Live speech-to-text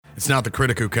It's not the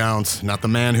critic who counts, not the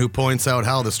man who points out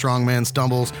how the strong man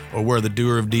stumbles or where the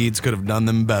doer of deeds could have done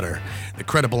them better. The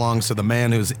credit belongs to the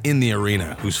man who's in the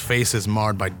arena, whose face is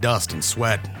marred by dust and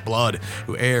sweat, blood,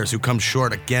 who errs, who comes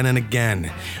short again and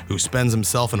again, who spends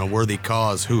himself in a worthy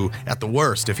cause, who, at the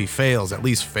worst, if he fails, at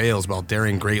least fails while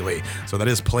daring greatly, so that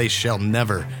his place shall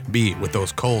never be with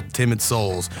those cold, timid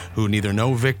souls who neither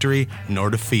know victory nor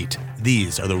defeat.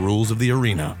 These are the rules of the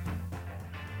arena.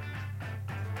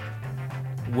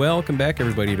 Welcome back,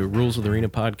 everybody, to Rules of the Arena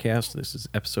podcast. This is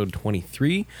episode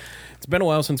 23. It's been a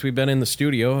while since we've been in the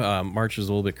studio. March is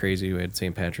a little bit crazy. We had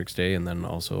St. Patrick's Day, and then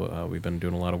also we've been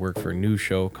doing a lot of work for a new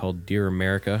show called Dear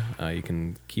America. You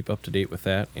can keep up to date with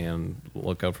that and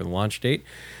look out for the launch date.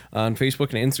 On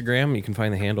Facebook and Instagram, you can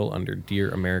find the handle under Dear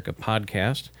America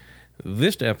Podcast.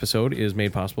 This episode is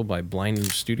made possible by Blind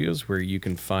Ninja Studios, where you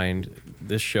can find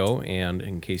this show, and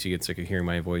in case you get sick of hearing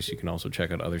my voice, you can also check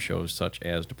out other shows such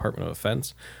as Department of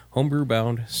Offense, Homebrew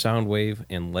Bound, Soundwave,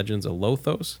 and Legends of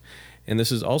Lothos. And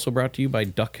this is also brought to you by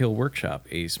Duck Hill Workshop,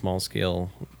 a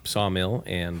small-scale sawmill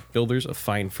and builders of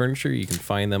fine furniture. You can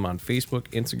find them on Facebook,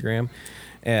 Instagram,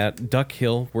 at Duck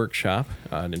Hill Workshop.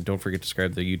 And don't forget to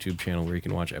subscribe to the YouTube channel where you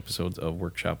can watch episodes of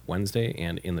Workshop Wednesday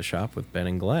and In the Shop with Ben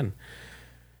and Glenn.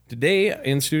 Today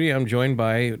in studio, I'm joined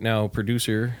by now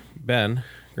producer Ben,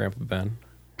 Grandpa Ben,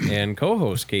 and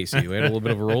co-host Casey. We had a little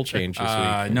bit of a role change this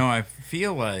week. No, I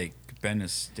feel like Ben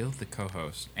is still the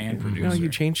co-host and producer. No, you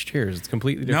changed chairs. It's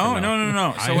completely different.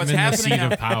 No. So I'm what's in happening? The seat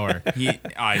of power.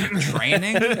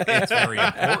 Training. It's very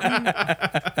important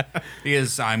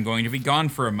because I'm going to be gone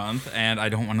for a month, and I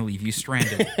don't want to leave you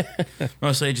stranded.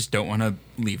 Mostly, I just don't want to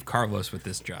leave Carlos with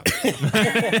this job.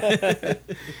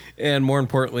 And more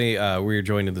importantly, we're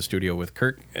joined in the studio with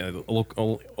Kirk,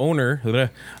 owner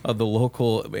of the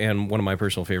local and one of my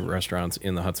personal favorite restaurants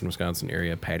in the Hudson, Wisconsin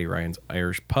area, Patty Ryan's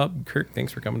Irish Pub. Kirk,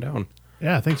 thanks for coming down.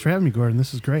 Yeah, thanks for having me, Gordon.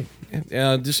 This is great.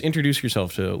 Just introduce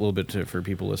yourself a little bit for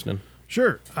people listening.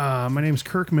 Sure. My name's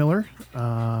Kirk Miller.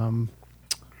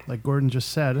 Like Gordon just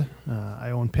said, I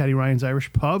own Patty Ryan's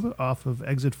Irish Pub off of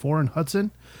Exit 4 in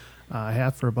Hudson. I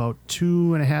have for about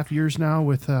 2.5 years now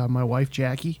with my wife,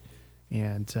 Jackie.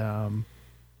 And,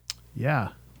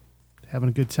 having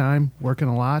a good time, working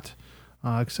a lot.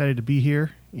 Excited to be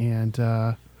here. And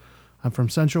I'm from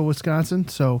central Wisconsin,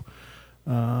 so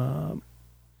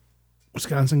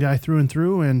Wisconsin guy through and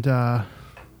through. And I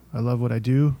love what I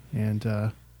do. And,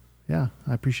 I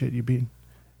appreciate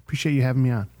you having me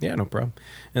on. Yeah, no problem.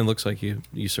 And it looks like you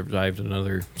survived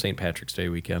another St. Patrick's Day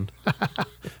weekend.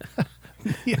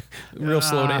 Yeah. Real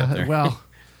slow day up there. Well,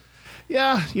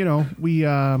 yeah,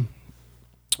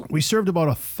 we served about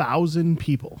 1,000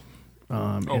 people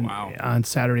on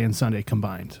Saturday and Sunday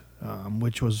combined,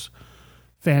 which was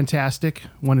fantastic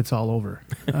when it's all over.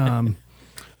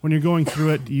 When you're going through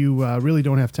it, you really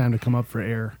don't have time to come up for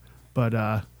air.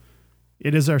 But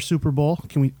it is our Super Bowl.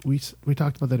 Can we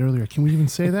talked about that earlier. Can we even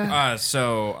say that?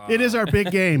 It is our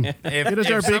big game. It is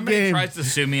our big somebody game. tries to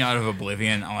sue me out of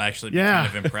oblivion, I'll actually be Yeah.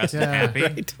 kind of impressed and Yeah. happy.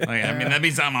 Like, I mean, that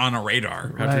means I'm on a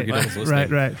radar. Roger Goodell's listening.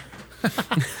 Right.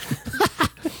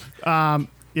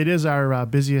 It is our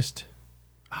busiest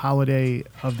holiday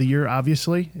of the year,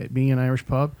 obviously, it being an Irish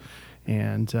pub.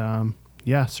 And,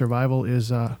 survival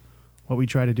is what we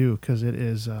try to do because it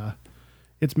is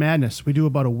it's madness. We do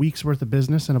about a week's worth of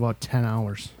business in about 10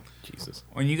 hours. Jesus.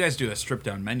 When you guys do a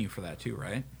stripped-down menu for that too,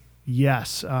 right?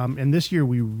 Yes. And this year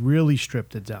we really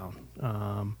stripped it down.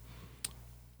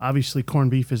 Obviously,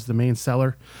 corned beef is the main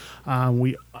seller.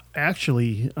 We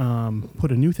actually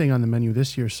put a new thing on the menu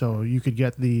this year, so you could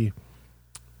get the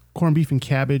corned beef and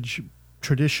cabbage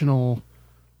traditional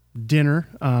dinner.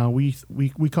 We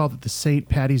called it the St.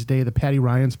 Patty's Day, the Patty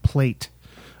Ryan's plate.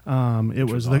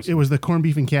 It was the corned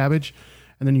beef and cabbage,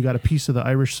 and then you got a piece of the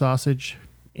Irish sausage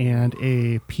and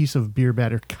a piece of beer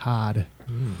battered cod.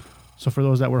 So for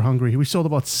those that were hungry, we sold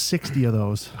about 60 of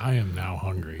those. I am now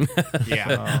hungry.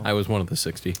 Yeah. I was one of the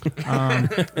 60.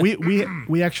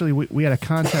 We actually had a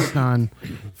contest on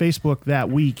Facebook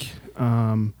that week,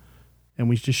 and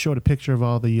we just showed a picture of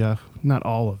all the not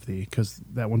all of the because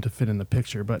that wouldn't fit in the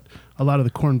picture, but a lot of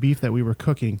the corned beef that we were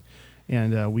cooking,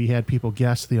 and we had people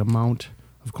guess the amount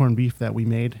of corned beef that we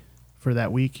made for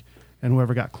that week, and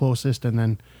whoever got closest and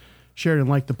then shared and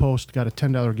liked the post got a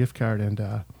 $10 gift card,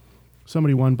 and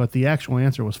somebody won, but the actual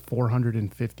answer was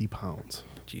 450 pounds.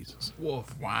 Jesus. Whoa.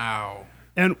 Wow.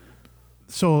 And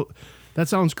so that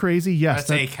sounds crazy. Yes.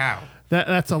 That's a cow.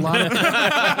 That's a lot of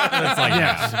That's like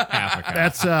half a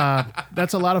cow.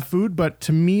 that's a lot of food, but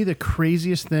to me the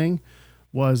craziest thing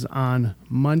was on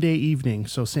Monday evening.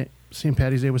 So St.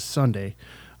 Patty's Day was Sunday.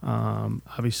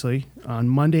 Obviously, on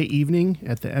Monday evening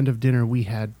at the end of dinner, we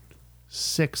had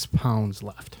 6 pounds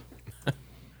left.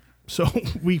 So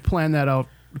we planned that out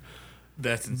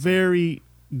That's insane. very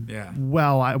Yeah.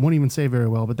 well. I won't even say very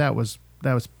well, but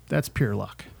that's pure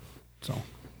luck. So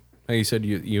Now, you said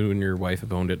you and your wife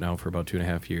have owned it now for about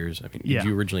 2.5 years. I mean, Yeah. did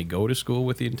you originally go to school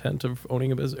with the intent of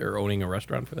owning a business or owning a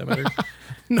restaurant for that matter?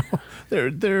 no,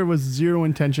 there was zero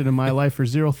intention in my life, or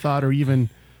zero thought, or even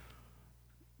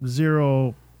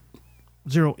zero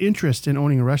interest in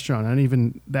owning a restaurant.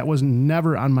 That was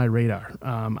never on my radar.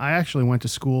 I actually went to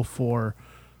school for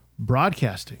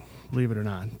broadcasting, believe it or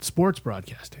not, sports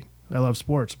broadcasting. I love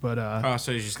sports, but Oh,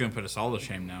 so you're just gonna put us all to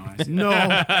shame now? I see. no,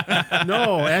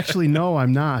 actually, no,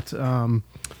 I'm not.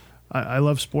 I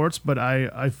love sports, but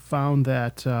I found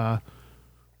that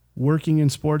working in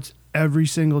sports every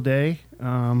single day,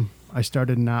 I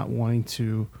started not wanting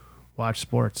to watch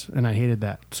sports, and I hated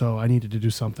that. So I needed to do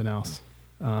something else.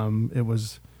 It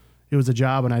was a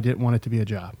job, and I didn't want it to be a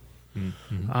job.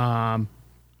 Mm-hmm.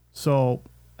 So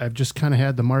I've just kind of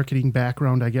had the marketing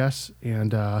background, I guess,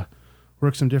 and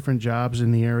worked some different jobs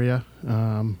in the area.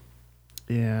 And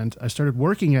I started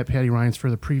working at Patty Ryan's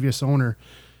for the previous owner,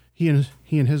 he and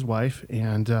his wife,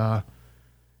 and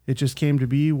it just came to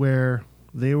be where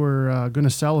they were going to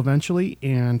sell eventually,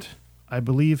 and I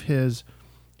believe his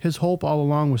hope all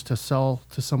along was to sell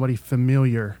to somebody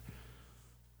familiar,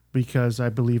 because I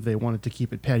believe they wanted to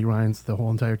keep it Patty Ryan's the whole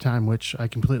entire time, which I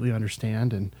completely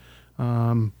understand. And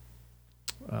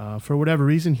for whatever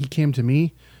reason, he came to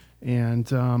me,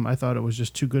 and I thought it was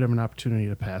just too good of an opportunity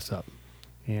to pass up.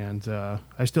 And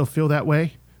I still feel that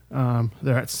way.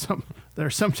 There are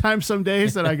sometimes some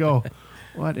days that I go,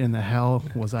 what in the hell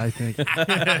was I thinking?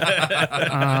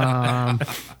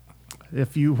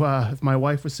 If my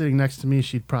wife was sitting next to me,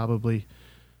 she'd probably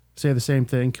say the same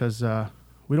thing, because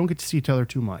we don't get to see each other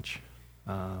too much.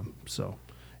 So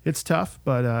it's tough,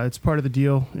 but it's part of the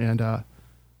deal, and I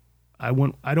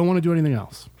don't want to do anything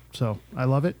else. So I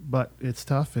love it, but it's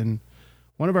tough. And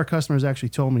one of our customers actually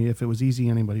told me if it was easy,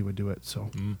 anybody would do it.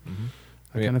 So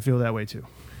I kind of feel that way too.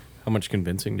 How much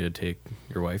convincing did it take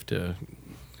your wife to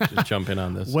jump in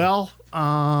on this? Well,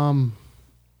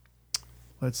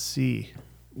 let's see.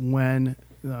 When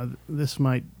this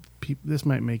might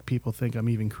make people think I'm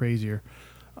even crazier.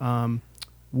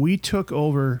 We took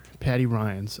over Patty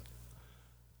Ryan's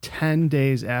 10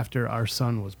 days after our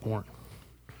son was born.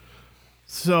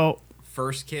 So,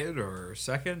 First kid or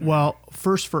second? well,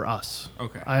 first for us.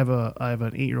 Okay. I have an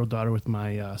 8-year-old daughter with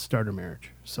my starter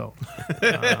marriage. So,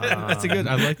 That's a good.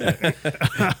 I like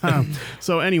that.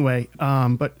 so anyway,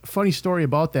 but funny story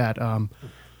about that.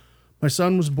 My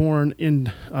son was born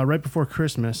in right before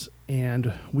Christmas,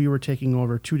 and we were taking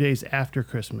over 2 days after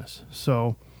Christmas.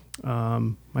 So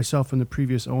myself and the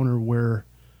previous owner were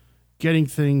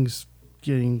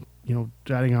dotting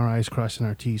our I's, crossing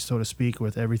our T's, so to speak,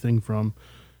 with everything from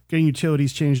getting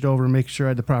utilities changed over, making sure I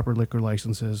had the proper liquor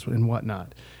licenses and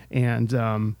whatnot. And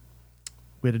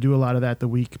we had to do a lot of that the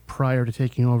week prior to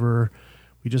taking over.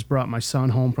 We just brought my son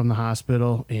home from the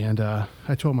hospital, and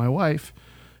I told my wife,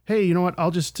 hey, you know what?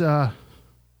 I'll just, on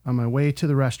my way to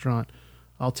the restaurant,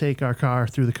 I'll take our car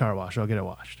through the car wash. I'll get it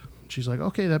washed. She's like,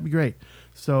 okay, that'd be great.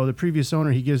 So the previous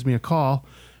owner, he gives me a call,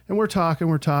 and we're talking,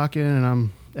 and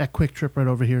I'm at Quick Trip right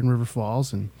over here in River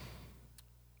Falls, and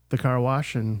the car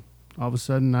wash, and all of a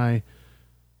sudden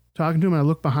talking to him, and I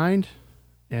look behind,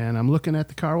 and I'm looking at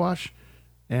the car wash,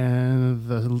 and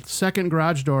the second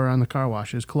garage door on the car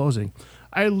wash is closing.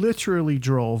 I literally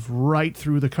drove right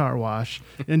through the car wash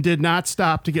and did not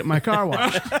stop to get my car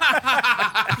washed.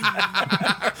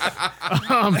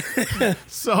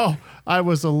 So I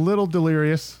was a little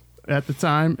delirious at the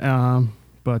time,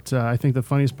 but I think the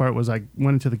funniest part was I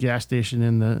went into the gas station,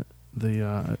 and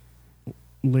the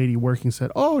lady working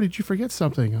said, "Oh, did you forget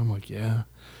something?" I'm like, "Yeah.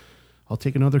 I'll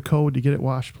take another code to get it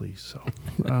washed, please." So,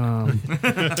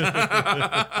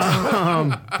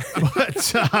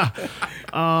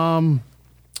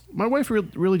 my wife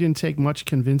really didn't take much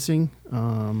convincing.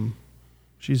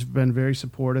 She's been very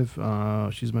supportive.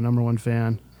 She's my number one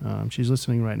fan. She's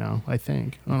listening right now, I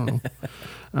think. I don't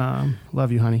know.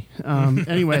 Love you, honey.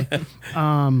 Anyway,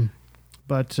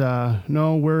 but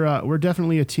no, we're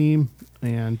definitely a team,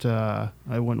 and I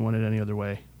wouldn't want it any other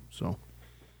way. So.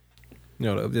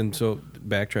 No, and so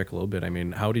backtrack a little bit. I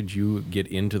mean, how did you get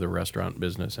into the restaurant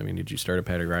business? I mean, did you start at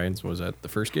Patty Ryan's? Was that the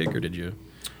first gig, or did you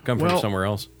come from somewhere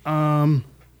else?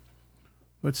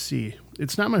 Let's see.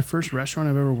 It's not my first restaurant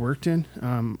I've ever worked in.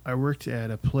 I worked at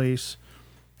a place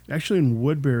actually in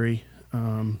Woodbury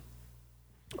when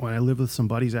I lived with some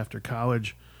buddies after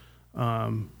college.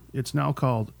 It's now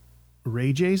called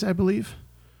Ray J's, I believe.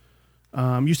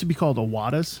 Used to be called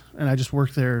Awada's, and I just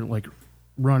worked there like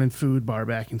running food, bar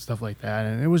back, and stuff like that.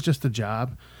 And it was just a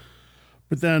job.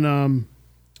 But then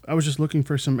I was just looking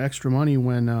for some extra money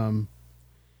when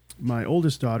my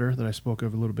oldest daughter that I spoke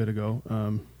of a little bit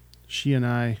ago, she and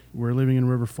I were living in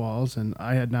River Falls, and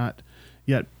I had not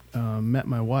yet met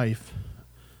my wife,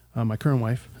 my current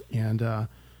wife, and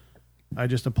I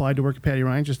just applied to work at Patty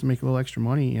Ryan just to make a little extra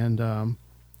money, and I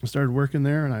started working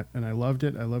there, and I loved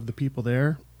it. I loved the people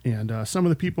there, and some of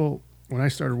the people when I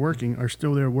started working are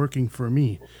still there working for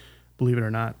me, believe it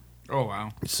or not. Oh,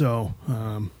 wow. So,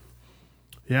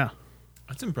 yeah.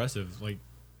 That's impressive. Like,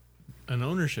 an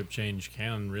ownership change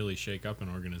can really shake up an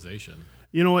organization.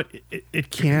 You know what? It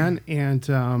can, and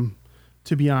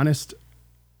to be honest,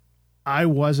 I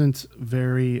wasn't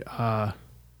very, not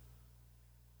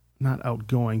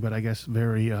outgoing, but I guess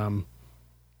very,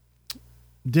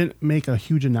 didn't make a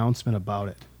huge announcement about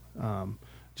it.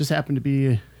 Just happened to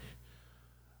be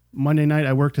Monday night,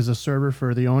 I worked as a server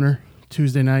for the owner.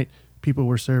 Tuesday night, people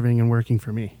were serving and working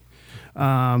for me.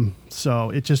 So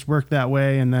it just worked that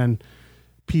way, and then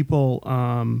people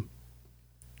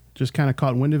just kind of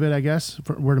caught wind of it, I guess,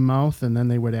 for word of mouth, and then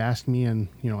they would ask me, and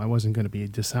I wasn't going to be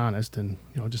dishonest, and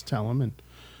just tell them.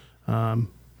 And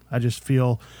I just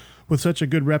feel, with such a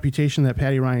good reputation that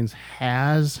Patty Ryan's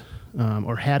has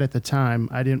or had at the time,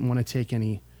 I didn't want to take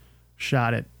any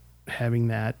shot at having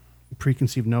that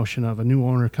preconceived notion of a new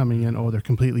owner coming in. Oh, they're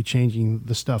completely changing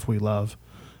the stuff we love,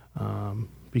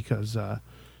 because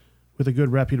with a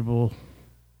good reputable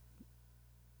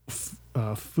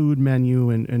food menu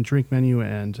and drink menu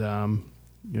and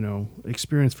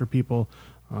experience for people,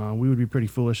 we would be pretty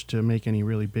foolish to make any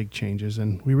really big changes,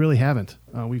 and we really haven't.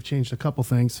 We've changed a couple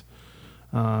things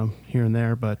here and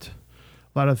there, but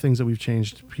a lot of the things that we've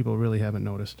changed, people really haven't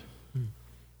noticed.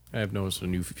 I have noticed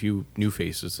a few new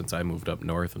faces since I moved up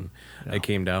north, and I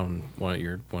came down. One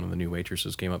of the new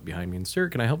waitresses came up behind me and, "Sir,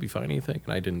 can I help you find anything?"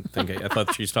 And I didn't think I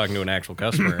thought she's talking to an actual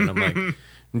customer, and I'm like,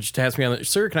 and she taps me on the,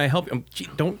 "Sir, can I help you?"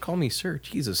 Don't call me sir,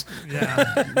 Jesus.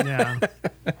 Yeah.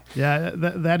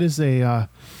 That is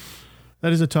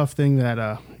a tough thing that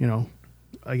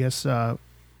I guess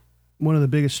one of the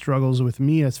biggest struggles with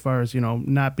me as far as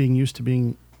not being used to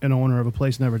being an owner of a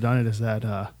place, never done it, is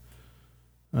that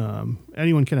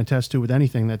anyone can attest to with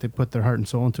anything that they put their heart and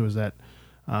soul into, is that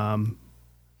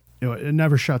it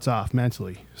never shuts off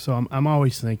mentally. So I'm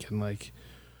always thinking, like,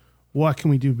 what can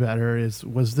we do better?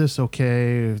 Was this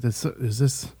okay? Is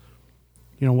this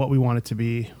what we want it to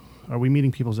be? Are we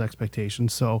meeting people's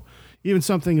expectations? So even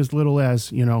something as little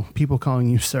as people calling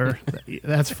you sir,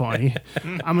 that's funny.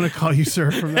 I'm going to call you sir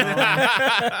from now on.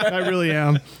 I really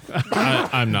am.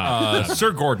 I'm not.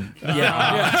 Sir Gordon.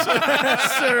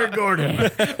 Sir Gordon.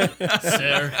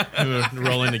 Sir,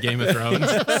 rolling the Game of Thrones.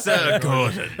 Sir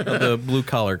Gordon. The blue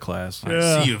collar class.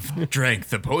 I see you've drank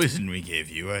the poison we gave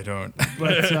you. I don't.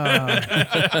 But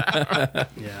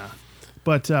yeah.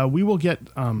 But we will get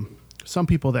some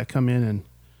people that come in, and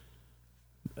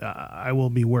I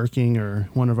will be working, or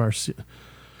one of our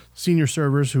senior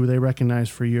servers who they recognize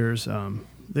for years,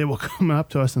 they will come up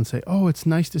to us and say, "Oh, it's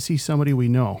nice to see somebody we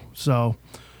know." So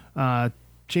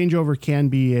changeover can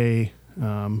be a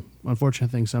unfortunate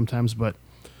thing sometimes, but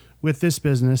with this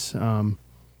business, I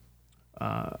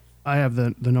have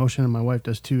the notion, and my wife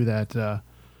does too, that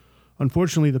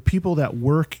unfortunately the people that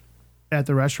work at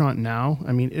the restaurant now,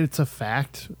 I mean, it's a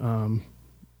fact,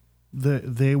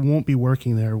 they won't be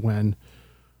working there when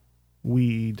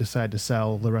we decide to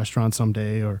sell the restaurant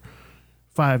someday, or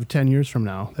 5-10 years from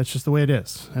now. That's just the way it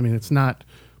is. I mean, it's not,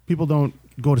 people don't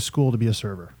go to school to be a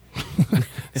server.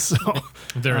 So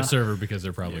they're a server because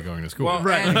they're probably going to school. Well,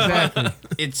 right, exactly.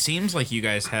 It seems like you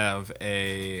guys have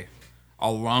a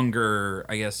longer,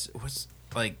 I guess,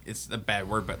 it's a bad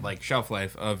word, but like shelf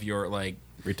life of your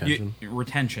Retention.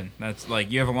 Retention. That's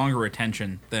like, you have a longer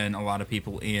retention than a lot of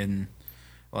people in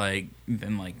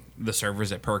than the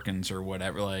servers at Perkins or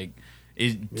whatever.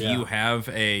 Do you have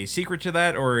a secret to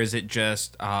that, or is it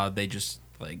just they just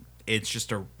it's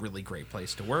just a really great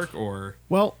place to work? Or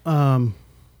well,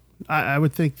 I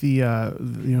would think the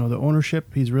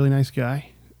ownership, he's a really nice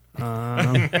guy. No,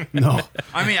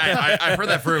 I mean, I've heard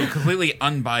that from a completely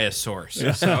unbiased source.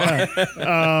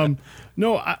 So.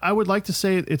 No, I would like to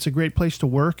say it's a great place to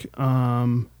work,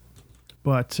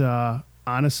 but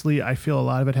honestly, I feel a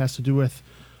lot of it has to do with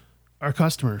our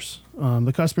customers.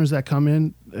 The customers that come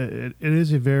in, it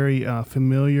is a very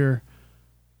familiar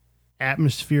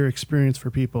atmosphere experience for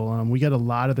people. We get a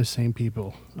lot of the same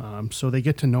people, so they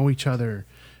get to know each other,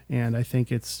 and I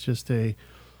think it's just a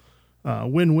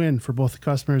win-win for both the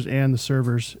customers and the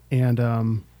servers. And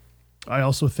I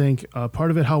also think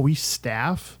part of it, how we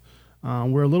staff,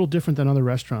 we're a little different than other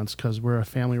restaurants because we're a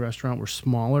family restaurant. We're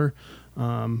smaller.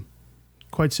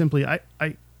 Quite simply, I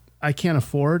can't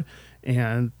afford,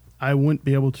 and I wouldn't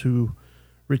be able to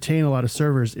retain a lot of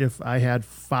servers if I had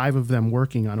 5 of them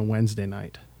working on a Wednesday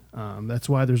night. That's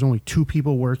why there's only 2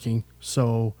 people working,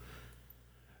 so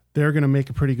they're going to make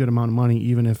a pretty good amount of money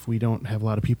even if we don't have a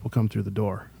lot of people come through the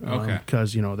door. Okay.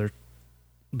 Because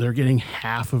they're getting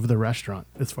half of the restaurant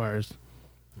as far as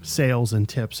sales and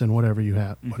tips and whatever you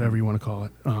have, whatever you want to call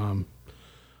it.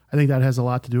 I think that has a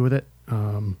lot to do with it.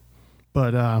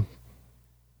 But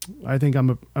I think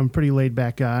I'm a pretty laid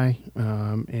back guy,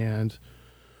 and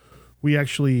we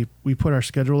put our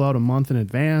schedule out a month in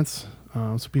advance,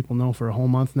 so people know for a whole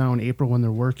month now in April when they're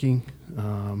working.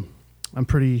 I'm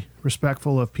pretty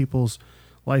respectful of people's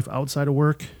life outside of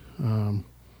work.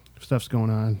 If stuff's going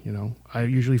on, I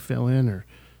usually fill in or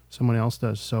someone else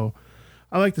does. So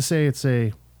I like to say it's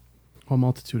a whole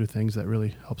multitude of things that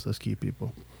really helps us keep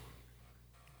people.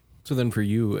 So then, for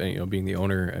you, being the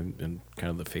owner and kind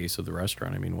of the face of the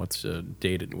restaurant, I mean, what's a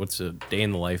day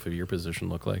in the life of your position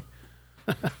look like?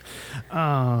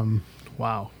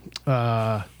 Wow.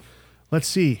 Let's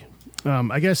see.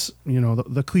 I guess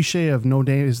the cliche of no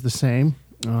day is the same.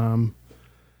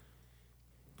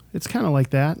 It's kind of like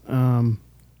that.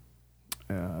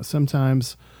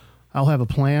 Sometimes I'll have a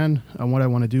plan on what I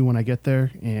want to do when I get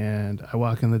there, and I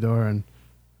walk in the door, and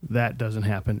that doesn't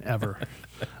happen ever.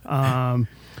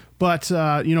 But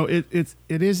it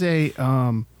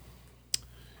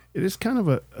is kind of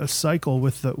a cycle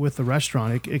with the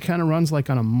restaurant. It kind of runs like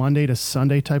on a Monday to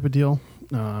Sunday type of deal,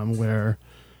 where,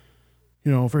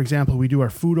 for example, we do our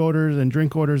food orders and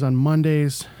drink orders on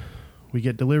Mondays. We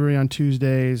get delivery on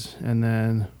Tuesdays, and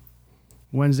then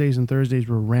Wednesdays and Thursdays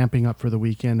we're ramping up for the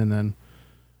weekend, and then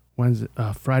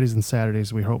Fridays and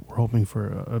Saturdays we're hoping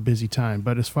for a busy time.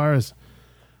 But as far as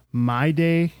my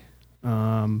day,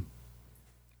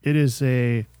 it is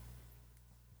a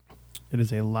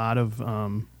lot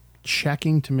of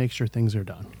checking to make sure things are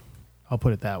done. I'll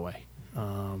put it that way.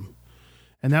 And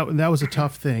that was a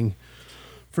tough thing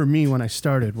for me when I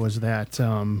started, was that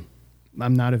I'm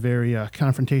not a very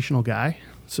confrontational guy.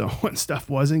 So when stuff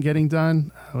wasn't getting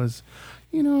done, I was,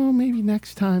 maybe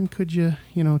next time could you,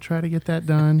 try to get that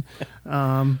done.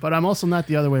 But I'm also not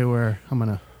the other way where I'm going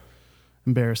to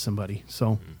embarrass somebody.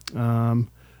 So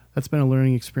that's been a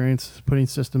learning experience, putting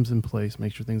systems in place,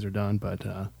 make sure things are done. But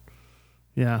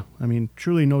yeah, I mean,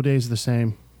 truly no day is the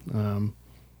same.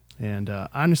 And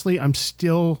honestly, I'm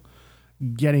still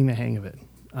getting the hang of it.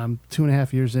 I'm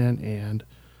 2.5 years in, and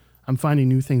I'm finding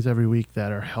new things every week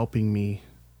that are helping me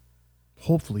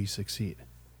hopefully succeed.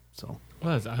 So,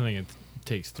 well, I think it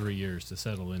takes 3 years to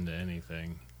settle into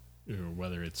anything,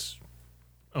 whether it's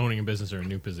owning a business or a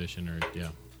new position, or yeah,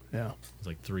 it's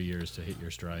like 3 years to hit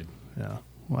your stride. Yeah,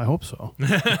 well, I hope so.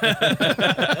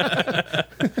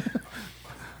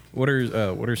 What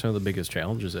are some of the biggest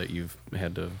challenges that you've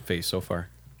had to face so far?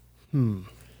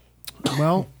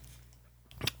 Well,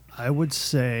 I would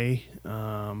say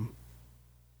one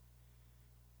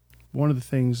of the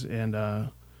things, and I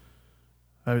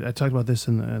talked about this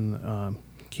in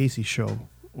Casey's show,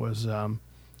 was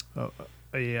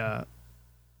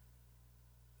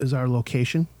is our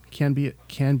location can be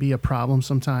a problem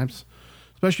sometimes,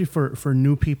 especially for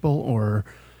new people or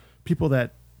people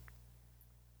that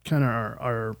kind of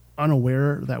are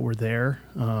unaware that we're there.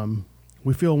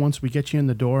 We feel once we get you in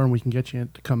the door and we can get you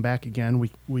to come back again,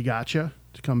 we got you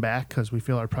to come back because we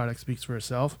feel our product speaks for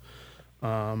itself.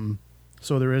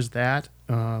 So there is that.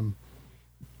 I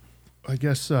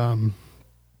guess another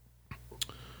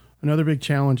big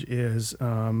challenge is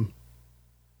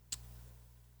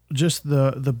just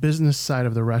the business side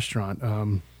of the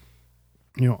restaurant.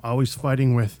 Always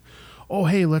fighting with, oh,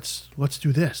 hey, let's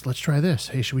do this. Let's try this.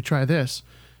 Hey, should we try this?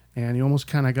 And you almost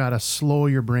kind of got to slow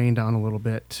your brain down a little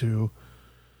bit to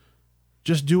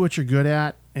just do what you're good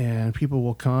at, and people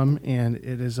will come. And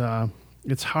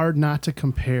it's hard not to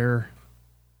compare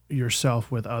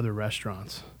yourself with other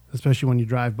restaurants, especially when you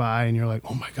drive by and you're like,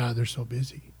 oh my God, they're so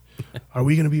busy. Are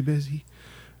we going to be busy?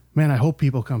 Man, I hope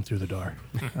people come through the door.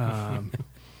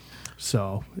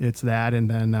 So it's that. And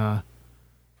then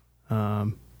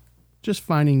just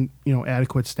finding,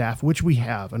 adequate staff, which we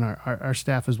have, and our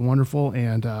staff is wonderful,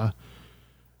 and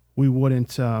we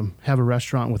wouldn't have a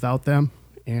restaurant without them.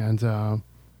 And, I'm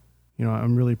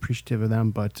really appreciative of them,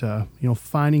 but,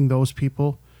 finding those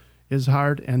people is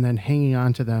hard, and then hanging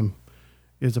on to them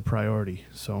is a priority.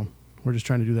 So we're just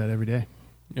trying to do that every day.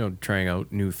 Trying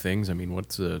out new things. I mean,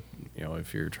 what's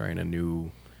if you're trying a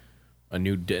new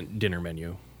dinner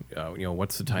menu,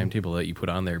 what's the timetable that you put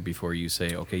on there before you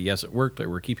say, okay, yes, it worked, or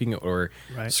we're keeping it, or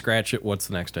right. Scratch it? What's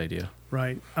the next idea?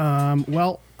 Right.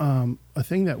 A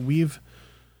thing that we've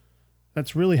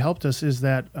that's really helped us is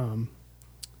that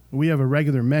we have a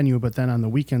regular menu, but then on the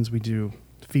weekends we do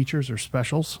features or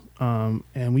specials,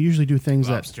 and we usually do things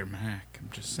Lobster Mac. I'm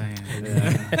just saying.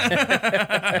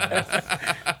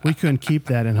 We couldn't keep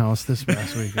that in house this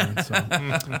past weekend.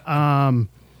 So,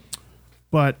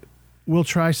 but we'll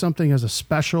try something as a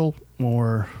special,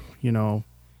 or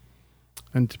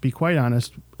and to be quite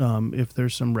honest, if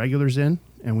there's some regulars in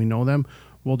and we know them,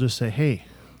 we'll just say, "Hey,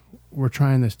 we're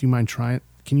trying this. Do you mind trying it?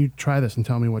 Can you try this and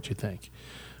tell me what you think?"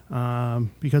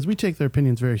 Because we take their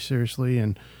opinions very seriously,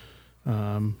 and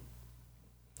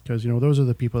because those are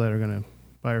the people that are going to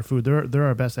buy our food. They're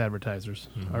our best advertisers,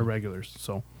 our regulars.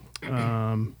 So,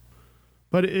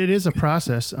 but it is a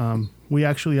process. We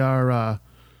actually are,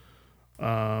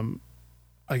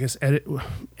 I guess,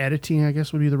 editing. I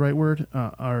guess would be the right word.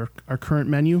 Our current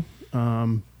menu.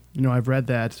 I've read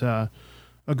that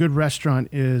a good restaurant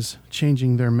is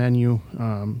changing their menu,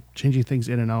 changing things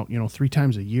in and out. 3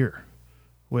 times a year,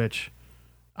 which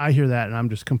I hear that and I'm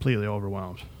just completely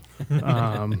overwhelmed.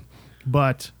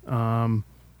 But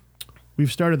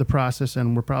we've started the process,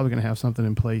 and we're probably going to have something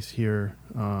in place here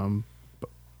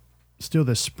still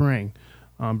this spring,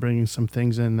 bringing some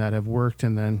things in that have worked,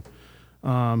 and then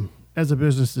as a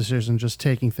business decision, just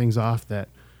taking things off that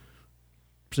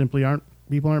simply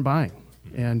people aren't buying.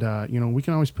 And we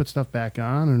can always put stuff back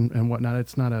on and whatnot.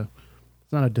 It's not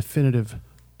a definitive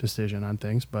decision on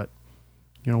things, but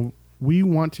we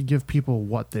want to give people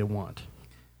what they want.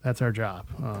 That's our job.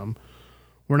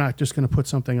 We're not just going to put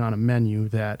something on a menu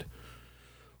that,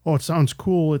 it sounds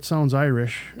cool, it sounds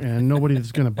Irish, and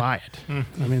nobody's going to buy it.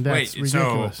 I mean, that's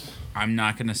ridiculous. So I'm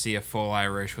not going to see a full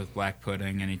Irish with black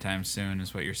pudding anytime soon,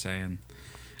 is what you're saying.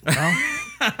 Well,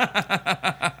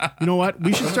 you know what?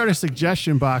 We should start a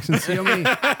suggestion box and see how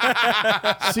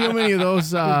many of those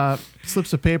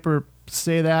slips of paper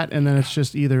say that, and then it's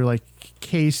just either like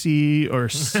Casey or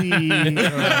C or something.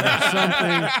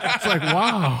 It's like,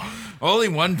 wow. Only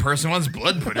one person wants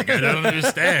blood pudding. I don't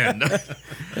understand.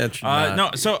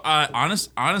 No. So,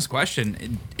 honest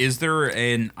question: is there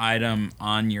an item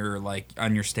on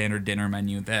your standard dinner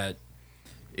menu that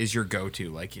is your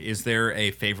go-to? Like, is there a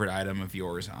favorite item of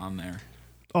yours on there?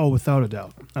 Oh, without a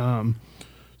doubt.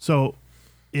 So,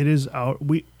 it is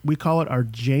we call it our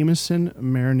Jameson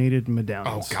marinated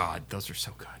medallions. Oh God, those are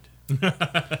so good.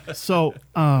 So,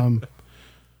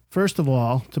 first of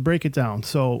all, to break it down,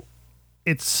 so.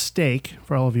 It's steak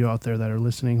for all of you out there that are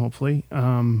listening, hopefully.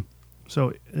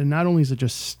 So not only is it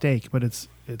just steak, but it's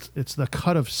the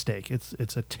cut of steak.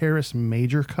 It's a Terrace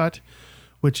Major cut,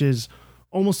 which is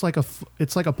almost like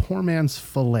it's like a poor man's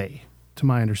fillet, to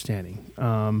my understanding.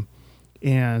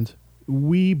 And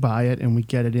we buy it and we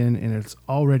get it in, and it's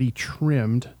already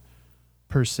trimmed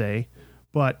per se,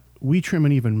 but we trim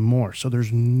it even more, so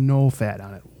there's no fat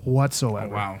on it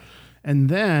whatsoever. Oh, wow! And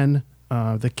then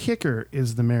the kicker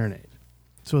is the marinade.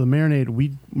 So the marinade,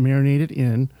 we marinate it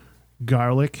in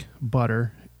garlic,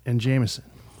 butter, and Jameson.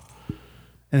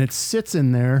 And it sits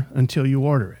in there until you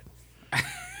order it.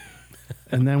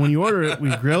 And then when you order it,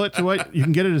 we grill it to what you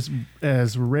can get it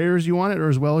as rare as you want it or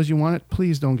as well as you want it.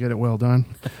 Please don't get it well done.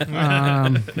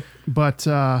 But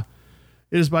it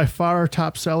is by far our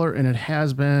top seller, and it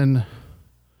has been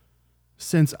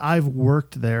since I've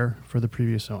worked there for the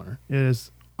previous owner. It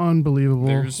is unbelievable.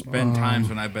 There's been times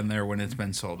when I've been there when it's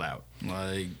been sold out.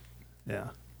 Yeah,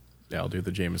 I'll do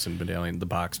the Jameson medallion, the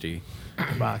box tea.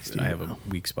 The box tea. I have a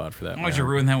weak spot for that. Why'd you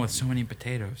ruin that with so many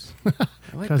potatoes?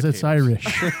 Because it's Irish.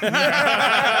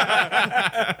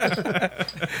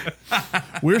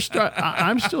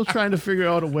 I'm still trying to figure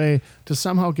out a way to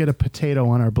somehow get a potato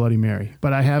on our Bloody Mary,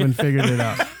 but I haven't figured it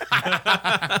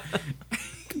out.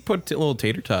 Put little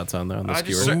tater tots on there on the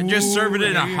skewer. Just serve it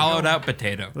in a hollowed out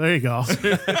potato. There you go.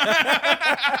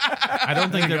 I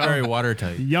don't think they're very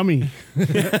watertight. Yummy.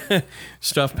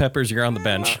 Stuffed peppers, you're on the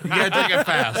bench. You gotta take it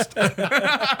fast.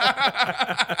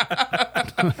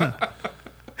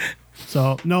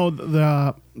 So no,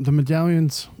 the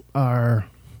medallions are.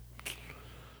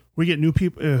 We get new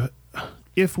people.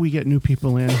 If we get new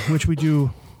people in, which we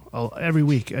do every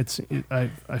week, I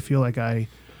feel like I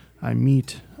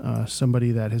meet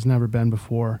somebody that has never been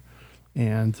before,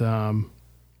 and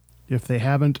if they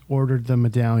haven't ordered the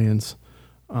medallions,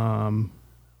 I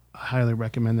highly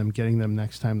recommend them getting them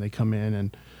next time they come in.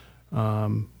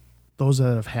 And those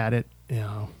that have had it,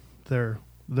 they're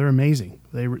amazing.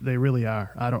 They really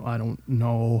are. I don't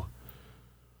know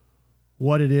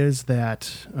what it is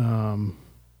that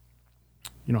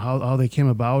how they came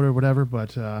about or whatever,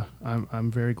 but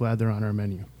I'm very glad they're on our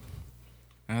menu.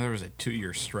 There was a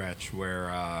 2-year stretch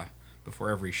where before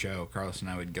every show, Carlos and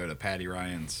I would go to Patty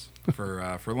Ryan's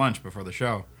for lunch before the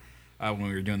show. when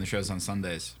we were doing the shows on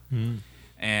Sundays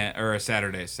or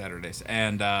Saturdays,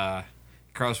 and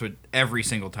Carlos would every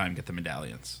single time get the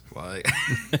medallions. Like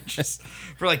just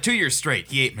for like 2 years straight,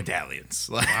 he ate medallions.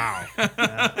 Like, wow.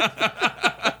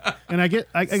 And I guess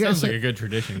Sounds like a good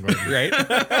tradition, Gordon. Right?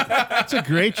 it's a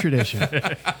great tradition.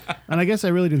 And I guess I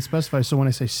really didn't specify. So when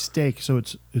I say steak, so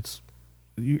it's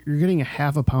you're getting a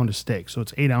half a pound of steak, so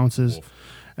it's 8 ounces. Wolf.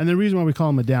 And the reason why we call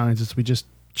them medallions is we just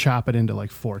chop it into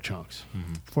like 4 chunks,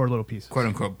 4 little pieces. quote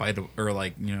unquote bite or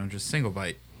like just single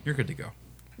bite. You're good to go.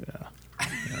 Yeah.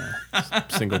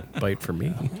 Single bite for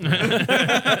me.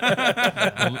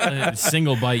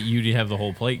 Single bite, you'd have the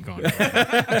whole plate gone.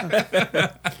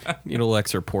 Need a little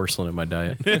extra porcelain in my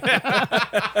diet.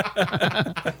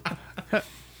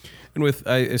 And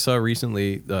I saw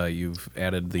recently you've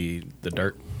added the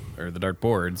dart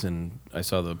boards, and I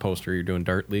saw the poster. You're doing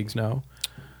dart leagues now.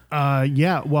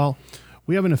 Yeah. Well,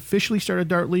 we haven't officially started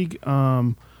Dart League,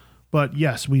 but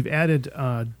yes, we've added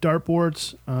dart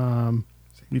boards.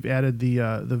 We've added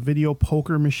the video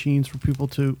poker machines for people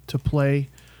to play.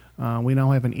 We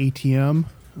now have an ATM,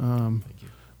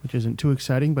 which isn't too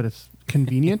exciting, but it's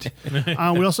convenient.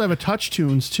 We also have a touch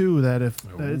tunes too. That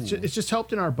it's just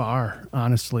helped in our bar,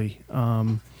 honestly.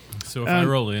 So if I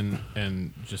roll in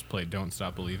and just play "Don't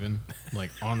Stop Believin'"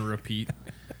 like on repeat,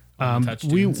 on touch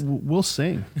tunes, we'll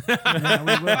sing. Yeah,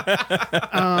 we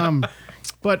will.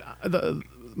 But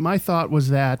my thought was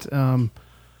that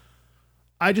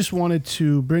I just wanted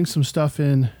to bring some stuff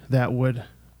in that would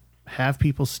have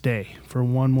people stay for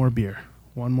one more beer,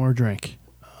 one more drink,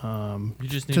 you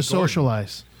just need to Gordon.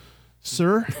 socialize.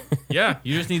 Sir? Yeah,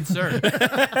 you just need Sir.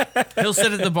 He'll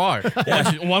sit at the bar.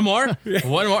 One more?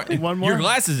 One more? One more? Your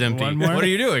glass is empty. One more? What are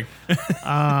you doing?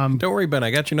 Don't worry, Ben. I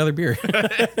got you another beer.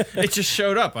 It just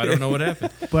showed up. I don't know what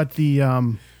happened. But the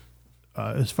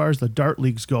as far as the dart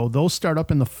leagues go, those start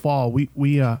up in the fall. We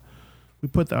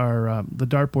put our the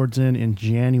dart boards in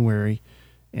January,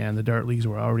 and the dart leagues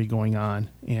were already going on.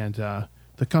 And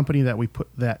the company that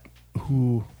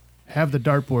who have the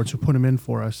dart boards, who put them in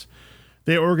for us,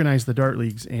 they organize the dart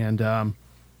leagues, and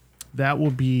that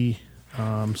will be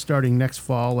starting next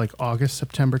fall, like August,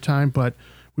 September time. But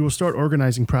we will start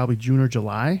organizing probably June or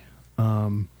July.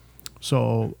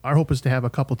 So our hope is to have a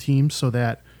couple teams so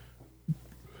that,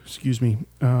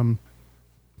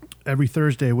 every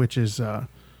Thursday, which is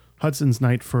Hudson's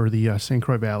night for the St.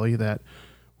 Croix Valley, that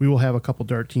we will have a couple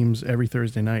dart teams every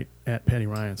Thursday night at Patty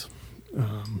Ryan's.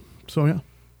 So, yeah.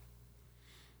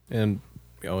 And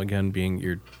again, being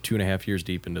you're 2.5 years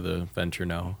deep into the venture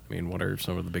now, I mean, what are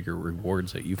some of the bigger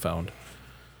rewards that you found?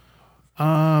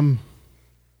 One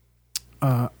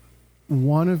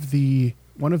of the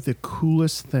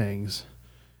coolest things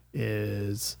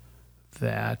is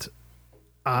that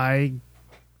I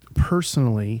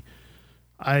personally,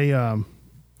 my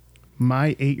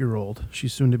 8-year-old,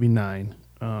 she's soon to be 9.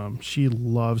 She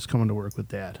loves coming to work with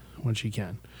Dad when she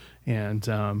can, and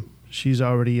she's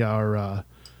already our.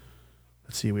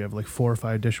 Let's see, we have like 4 or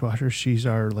 5 dishwashers. She's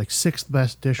our like 6th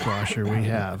best dishwasher we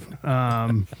have.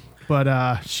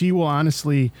 But she will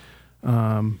honestly,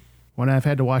 when I've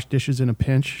had to wash dishes in a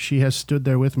pinch, she has stood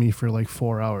there with me for like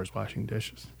 4 hours washing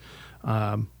dishes.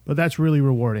 But that's really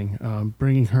rewarding,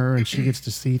 bringing her, and she gets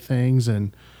to see things,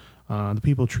 and the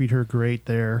people treat her great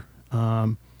there.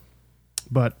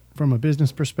 But from a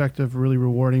business perspective, really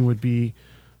rewarding would be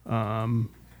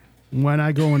when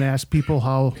I go and ask people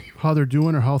how they're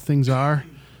doing or how things are,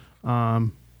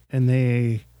 and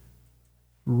they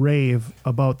rave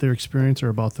about their experience or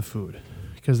about the food,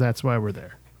 because that's why we're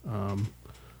there.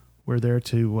 We're there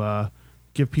to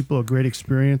give people a great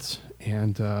experience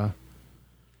and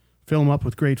fill them up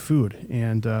with great food.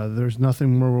 And there's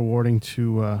nothing more rewarding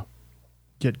to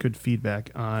get good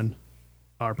feedback on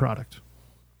our product.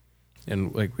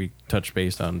 And like we touched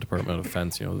based on Department of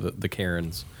Defense, the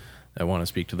Karens that want to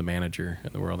speak to the manager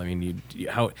in the world. I mean,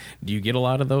 how do you get a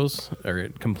lot of those or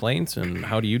complaints, and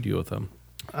how do you deal with them?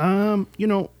 I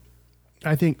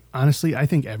think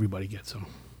everybody gets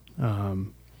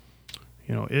them.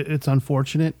 It's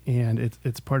unfortunate, and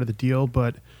it's part of the deal,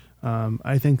 but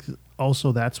I think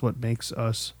also that's what makes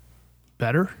us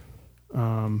better.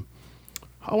 How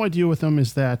I deal with them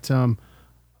is that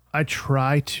I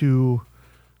try to,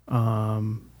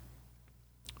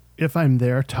 if I'm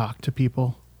there, talk to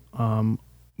people.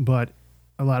 But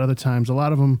a lot of the times, a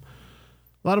lot of them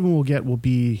will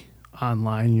be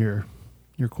online, your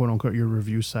quote unquote, your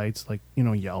review sites like,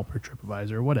 Yelp or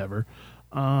TripAdvisor or whatever.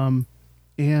 We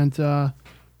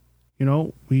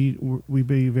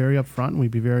be very upfront and we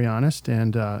be very honest,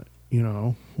 and,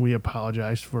 we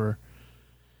apologize for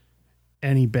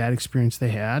any bad experience they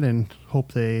had and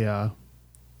hope they,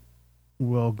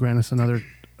 will grant us another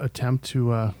attempt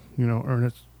to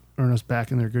earn us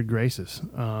back in their good graces.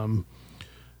 I'm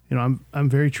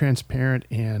very transparent,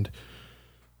 and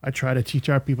I try to teach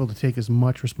our people to take as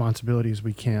much responsibility as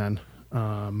we can.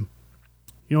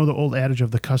 The old adage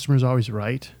of the customer's always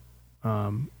right.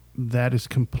 That is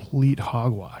complete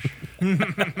hogwash.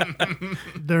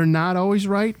 They're not always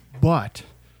right, but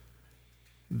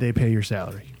they pay your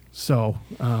salary. So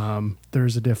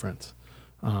there's a difference.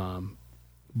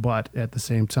 But at the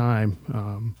same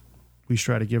time, we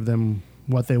try to give them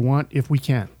what they want if we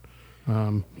can.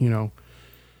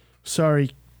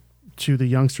 Sorry to the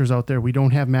youngsters out there, we don't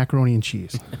have macaroni and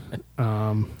cheese.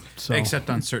 Except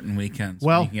on certain weekends.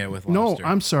 Well, when you can get it with no, lobster.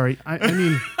 I'm sorry. I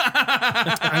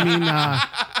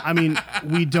mean,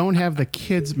 we don't have the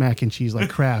kids' mac and cheese like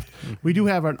Kraft. We do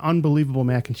have an unbelievable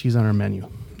mac and cheese on our menu.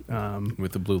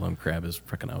 With the blue lump crab is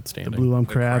freaking outstanding. The blue lump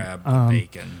The crab. the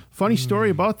bacon. Funny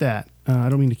story about that. I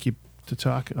don't mean to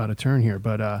talk out of turn here,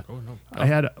 but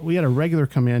we had a regular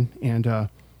come in, and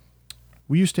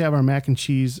we used to have our mac and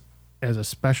cheese as a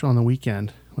special on the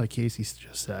weekend, like Casey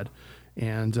just said.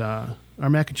 And our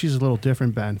mac and cheese is a little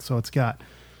different, Ben. So it's got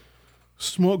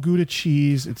smoked Gouda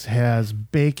cheese, it has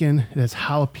bacon, it has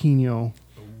jalapeno.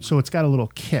 So it's got a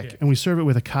little kick. And we serve it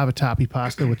with a cavatappi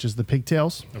pasta, which is the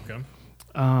pigtails. Okay.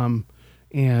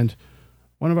 And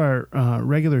one of our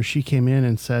regulars, she came in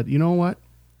and said, "You know what?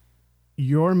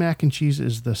 Your mac and cheese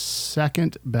is the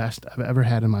second best I've ever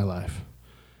had in my life."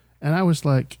 And I was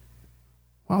like,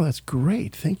 "Wow, that's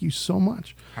great. Thank you so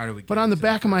much." How do we? But on the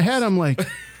back of my head, I'm like,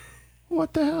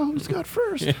 "What the hell? Who's got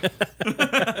first?"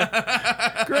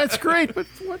 That's great, but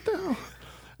what the hell?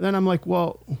 And then I'm like,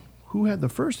 "Well, who had the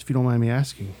first, if you don't mind me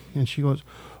asking?" And she goes,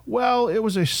 "Well, it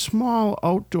was a small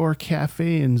outdoor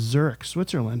cafe in Zurich,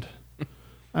 Switzerland."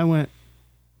 I went,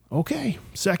 "Okay,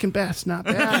 second best, not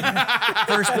bad.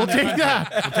 First, we'll take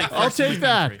that. I'll take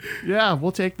that. Yeah,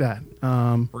 we'll take that."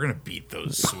 We're gonna beat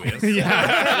those Swiss. Yeah,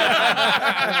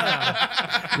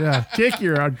 take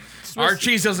your Our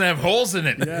cheese doesn't have holes in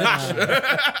it.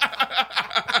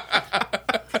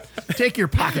 take your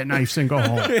pocket knives and go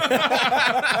home.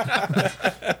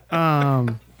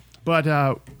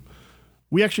 But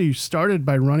we actually started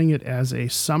by running it as a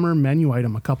summer menu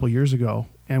item a couple years ago,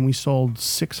 and we sold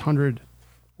 600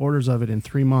 orders of it in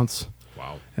 3 months.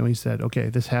 Wow. And we said, okay,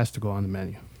 this has to go on the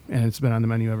menu. And it's been on the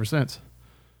menu ever since.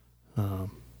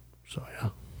 So, yeah.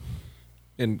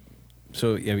 And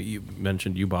so you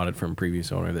mentioned you bought it from a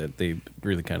previous owner, that they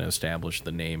really kind of established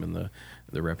the name and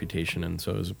the reputation, and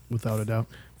so it was Without a doubt.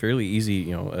 fairly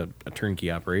easy, a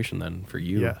turnkey operation then for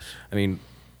you. Yes. I mean,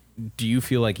 do you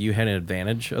feel like you had an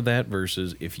advantage of that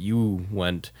versus if you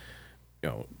went,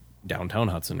 downtown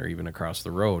Hudson or even across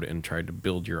the road and tried to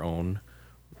build your own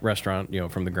restaurant,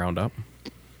 from the ground up?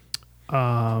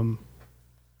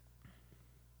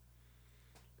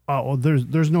 Well,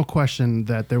 there's no question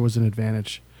that there was an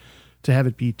advantage to have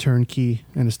it be turnkey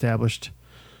and established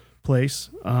place.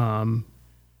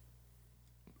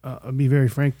 I'll be very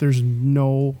frank. There's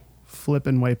no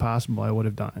flipping way possible I would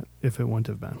have done it if it wouldn't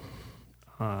have been.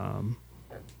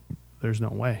 There's no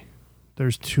way.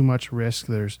 There's too much risk.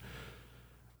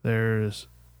 It's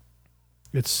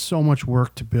so much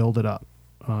work to build it up.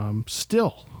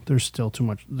 There's still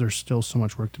so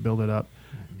much work to build it up,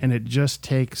 and it just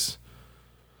takes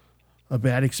a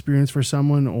bad experience for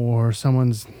someone, or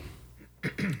someone's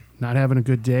not having a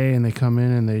good day and they come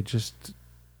in and they just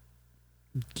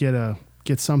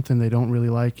get something they don't really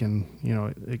like, and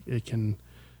it can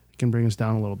bring us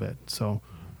down a little bit. So,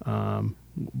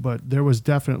 but there was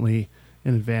definitely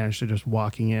an advantage to just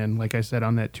walking in, like I said,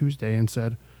 on that Tuesday and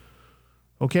said,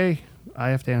 okay, I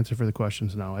have to answer for the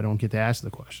questions now. I don't get to ask the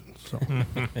questions. So,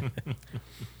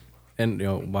 And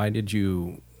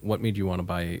what made you want to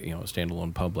buy a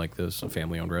standalone pub like this, a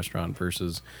family-owned restaurant,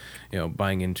 versus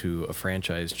buying into a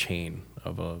franchise chain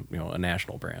of a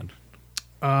national brand?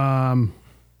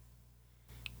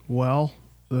 Well,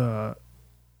 I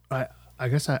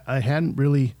guess I hadn't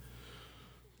really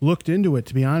looked into it,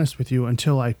 to be honest with you,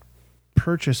 until I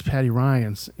purchased Patty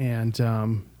Ryan's, and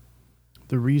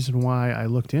the reason why I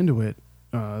looked into it,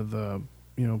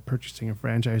 purchasing a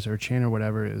franchise or a chain or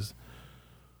whatever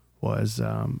was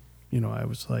I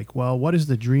was like, well, what is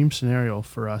the dream scenario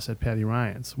for us at Patty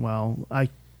Ryan's? Well, I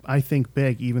think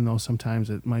big, even though sometimes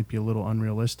it might be a little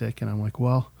unrealistic. And I'm like,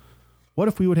 well, what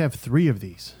if we would have 3 of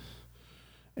these?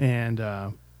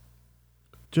 And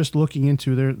just looking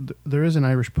into there is an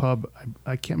Irish pub.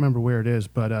 I can't remember where it is,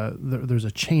 but there's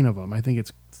a chain of them. I think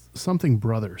it's something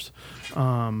Brothers.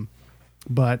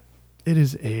 But it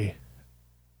is a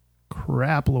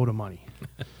crap load of money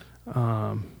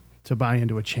to buy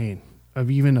into a chain of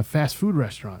even a fast food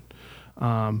restaurant.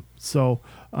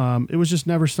 It was just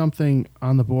never something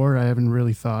on the board I haven't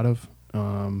really thought of.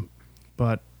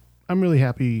 But I'm really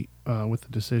happy with the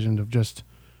decision of just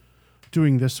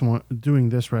doing this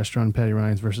restaurant, Patty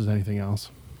Ryan's, versus anything else.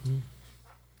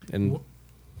 And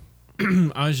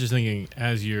I was just thinking,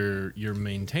 as you're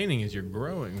maintaining, as you're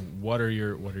growing, what are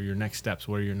your next steps?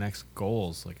 What are your next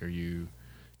goals? Like,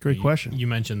 Great question. You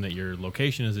mentioned that your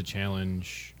location is a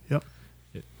challenge. Yep.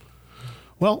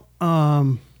 Well,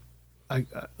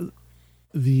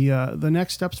 the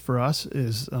next steps for us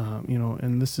is,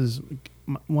 and this is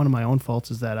one of my own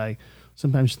faults, is that I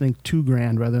sometimes think too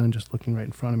grand rather than just looking right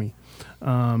in front of me.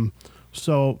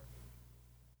 So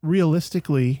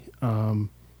realistically,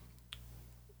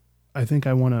 I think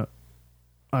I want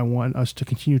us to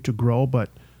continue to grow, but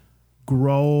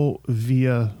grow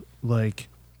via like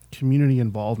community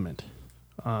involvement.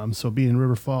 So being in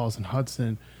River Falls and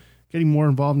Hudson, getting more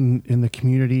involved in the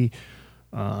community,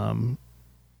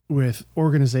 with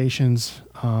organizations.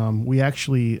 We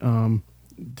actually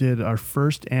did our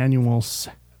first annual.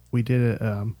 We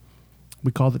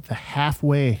called it the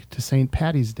Halfway to St.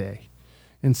 Patty's Day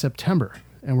in September,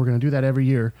 and we're going to do that every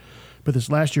year. But this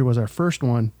last year was our first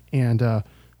one, and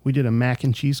we did a mac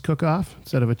and cheese cook-off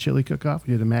instead of a chili cook-off.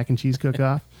 We did a mac and cheese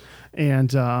cook-off,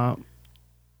 and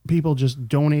people just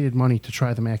donated money to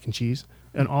try the mac and cheese,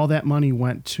 and all that money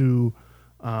went to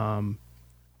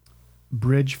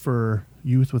Bridge for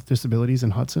Youth with Disabilities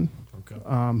in Hudson.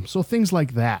 Okay. So things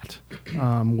like that,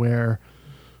 where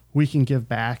we can give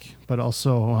back, but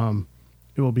also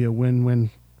it will be a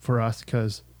win-win for us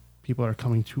because people are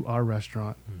coming to our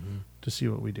restaurant to see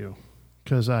what we do.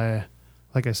 Because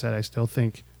like I said, I still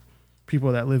think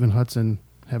people that live in Hudson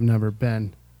have never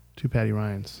been to Patty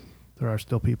Ryan's. There are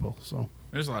still people. So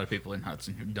there's a lot of people in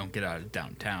Hudson who don't get out of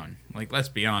downtown. Like, let's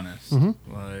be honest.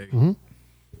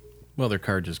 Well, their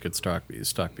car just gets stuck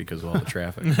because of all the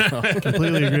traffic.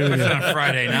 Completely agree with you. On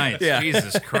Friday nights. Yeah.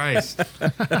 Jesus Christ.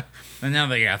 And now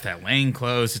they got that lane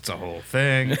closed. It's a whole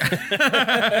thing.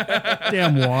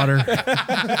 Damn water.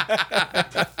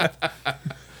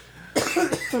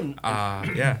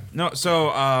 Yeah. No,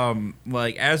 so,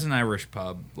 like, as an Irish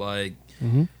pub, like,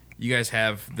 you guys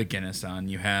have the Guinness on.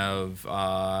 You have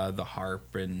the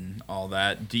Harp and all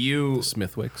that. Do you... The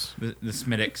Smithwicks. The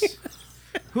Smittix.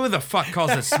 Who the fuck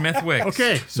calls it Smithwicks?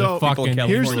 Okay, so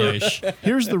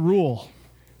here's the rule.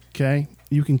 Okay,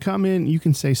 you can come in, you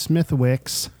can say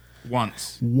Smithwicks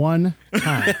once, one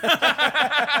time.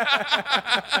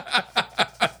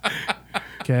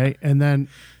 Okay, and then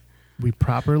we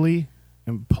properly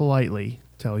and politely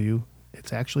tell you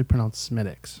it's actually pronounced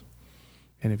Smittix.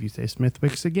 And if you say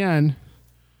Smithwicks again,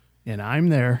 and I'm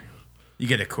there, you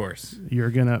get a course.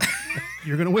 You're gonna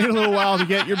wait a little while to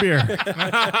get your beer.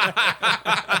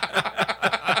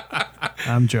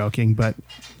 I'm joking, but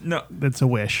no, that's a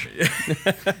wish.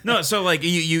 No, so like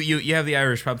you have the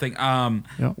Irish pub thing.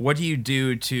 Yep. What do you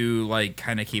do to like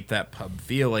kind of keep that pub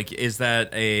feel? Like, is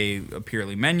that a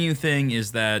purely menu thing?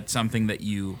 Is that something that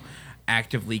you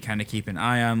actively kind of keep an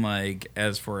eye on, like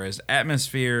as far as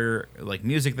atmosphere, like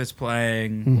music that's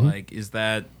playing? Like, is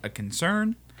that a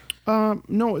concern?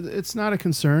 No, it's not a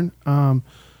concern.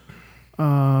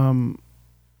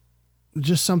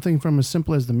 Just something from as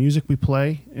simple as the music we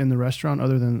play in the restaurant,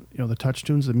 other than the touch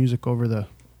tunes, the music over the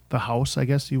house, I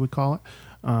guess you would call it.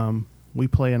 We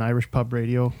play an Irish pub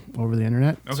radio over the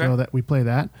internet, so that we play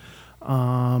that.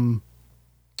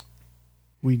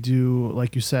 We do,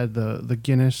 like you said, the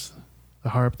Guinness, the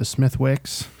Harp, the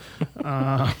Smithwicks.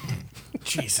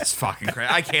 Jesus fucking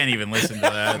Christ. I can't even listen to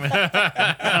that. What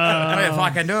the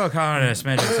fuck I do? Call it a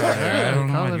Smithwicks. I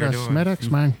don't know what you're doing.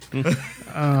 Smithwicks, man.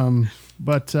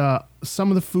 But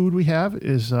some of the food we have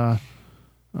is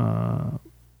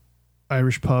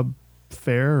Irish pub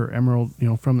fare or Emerald,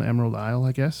 from the Emerald Isle,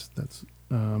 I guess. That's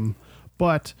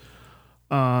but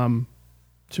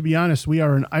to be honest, we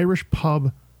are an Irish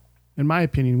pub. In my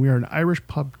opinion, we are an Irish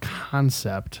pub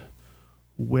concept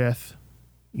with,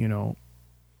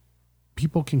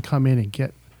 people can come in and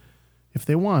get, if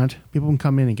they want, people can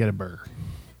come in and get a burger.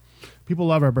 People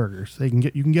love our burgers. You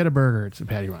can get a burger at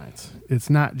Patty Ryan's. It's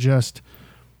not just,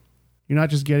 you're not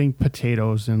just getting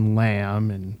potatoes and lamb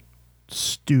and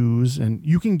stews, and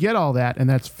you can get all that, and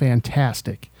that's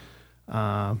fantastic.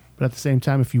 But at the same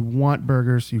time, if you want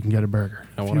burgers, you can get a burger.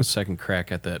 I want a second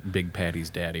crack at that Big Patty's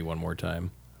daddy one more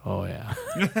time. Oh, yeah.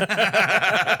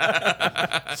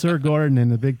 Sir Gordon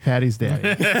and the Big Patty's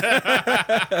daddy.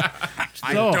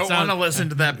 I don't want to listen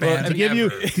to that band. To give you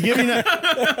that.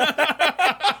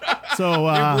 So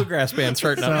bluegrass band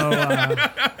starting up.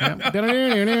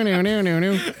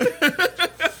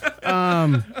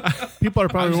 People are I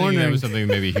was probably thinking that wondering. was something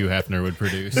maybe Hugh Hefner would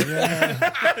produce.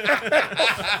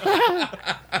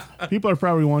 People are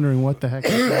probably wondering what the heck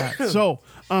is that. So,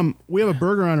 we have a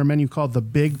burger on our menu called the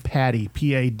Big Patty,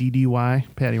 Paddy,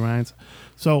 Patty Ryan's.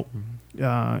 So,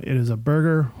 it is a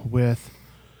burger with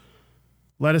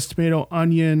lettuce, tomato,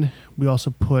 onion. We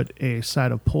also put a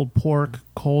side of pulled pork,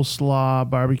 coleslaw,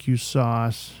 barbecue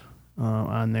sauce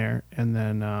on there, and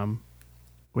then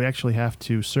we actually have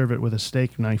to serve it with a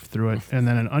steak knife through it, and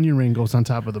then an onion ring goes on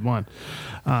top of the bun.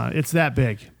 It's that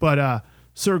big. But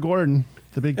Sir Gordon,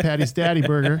 the Big Patty's Daddy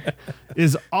Burger,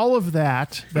 is all of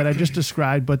that I just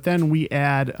described, but then we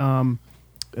add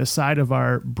a side of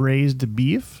our braised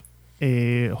beef,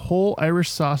 a whole Irish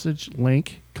sausage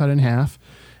link cut in half,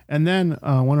 and then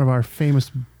one of our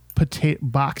famous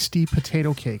boxty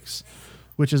potato cakes,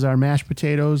 which is our mashed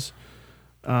potatoes.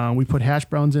 We put hash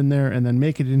browns in there and then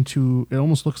make it into, it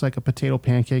almost looks like a potato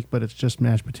pancake, but it's just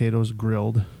mashed potatoes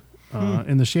grilled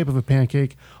in the shape of a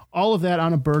pancake. All of that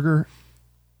on a burger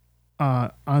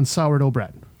on sourdough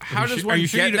bread. How does Are one you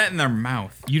sure get you that in their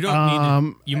mouth? You don't need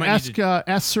to. You might ask, need to.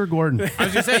 ask Sir Gordon. I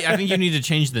was gonna say, I think you need to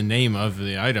change the name of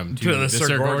the item to the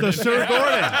Sir Gordon. The Sir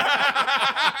Gordon.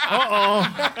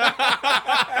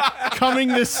 Coming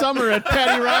this summer at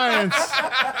Patty Ryan's.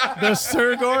 The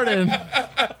Sir Gordon.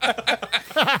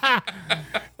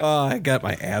 I got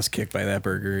my ass kicked by that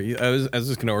burger. I was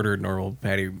just gonna order a normal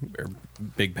patty or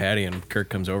big patty, and Kirk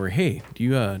comes over. Hey, do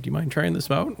you mind trying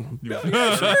this out? Yeah,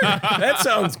 sure. That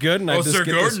sounds good. And I just Sir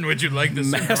get Gordon, would you like this?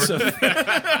 massive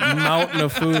mountain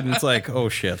of food, and it's like, oh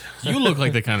shit. You look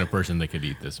like the kind of person that could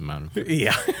eat this amount of food.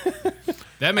 Yeah.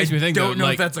 That makes me think. Don't know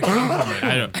like, if that's a compliment.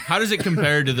 I don't. How does it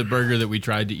compare to the burger that we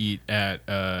tried to eat at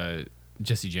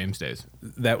Jesse James Days?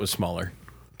 That was smaller.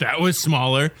 That was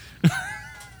smaller.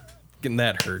 Getting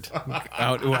that hurt.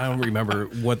 I don't remember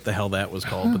what the hell that was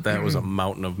called, but that was a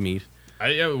mountain of meat.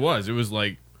 Yeah, it was. It was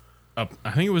like, I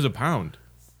think it was a pound.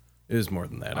 It was more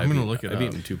than that. I'm gonna look it I've up.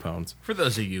 eaten 2 pounds. For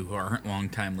those of you who aren't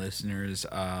longtime listeners,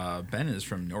 Ben is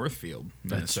from Northfield,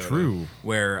 That's Minnesota, true.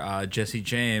 where Jesse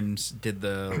James did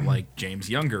the James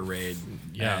Younger raid.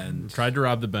 Yeah, and tried to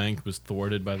rob the bank, was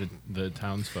thwarted by the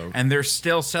townsfolk. and they're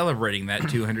still celebrating that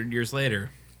 200 years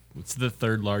later It's the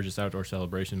third largest outdoor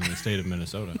celebration in the state of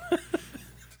Minnesota.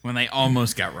 when they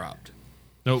almost got robbed.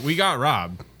 No, we got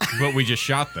robbed, but we just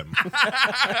shot them.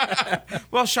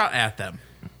 Well, shot at them.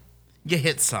 You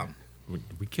hit some,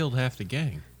 We killed half the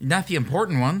gang. not the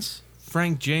important ones.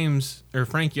 Frank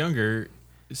Younger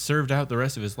served out the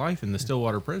rest of his life in the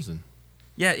Stillwater prison.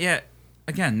 Yeah.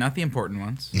 Again, not the important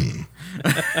ones.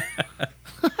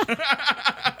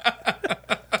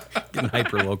 Getting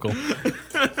hyper local.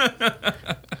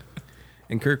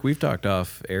 And Kirk, we've talked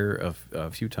off air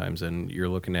a few times, and you're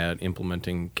looking at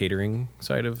implementing catering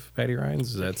side of Patty Ryan's.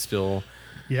 Is that still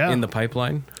in the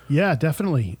pipeline? Yeah,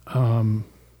 definitely.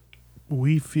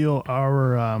 We feel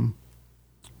our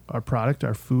product,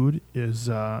 our food, is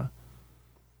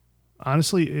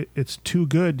honestly it's too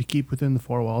good to keep within the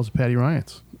 4 walls of Patty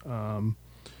Ryan's.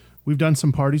 We've done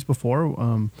some parties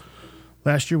before.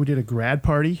 Last year we did a grad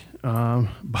party,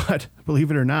 but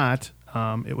believe it or not,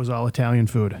 it was all Italian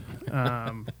food.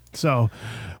 So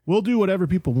we'll do whatever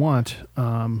people want,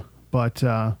 but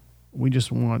we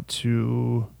just want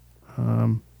to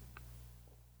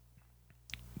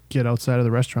get outside of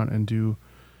the restaurant and do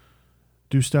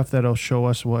stuff that'll show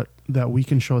us that we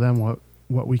can show them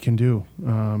what we can do,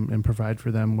 and provide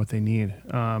for them what they need.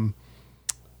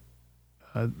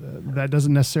 That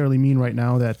doesn't necessarily mean right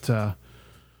now that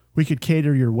we could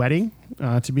cater your wedding,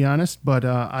 to be honest, but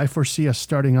I foresee us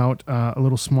starting out a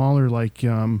little smaller, like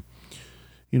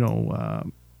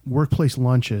workplace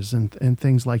lunches and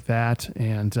things like that,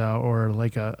 and or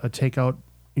like a takeout,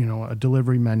 a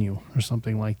delivery menu or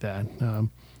something like that,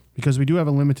 because we do have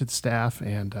a limited staff,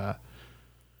 and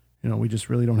we just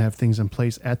really don't have things in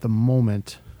place at the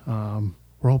moment. We're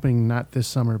hoping not this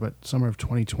summer, but summer of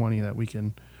 2020, that we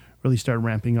can really start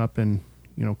ramping up and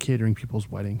catering people's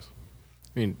weddings.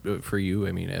 I mean, for you,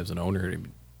 as an owner,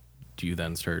 do you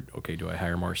then start, okay, do I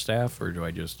hire more staff, or do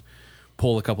I just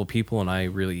pull a couple people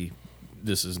and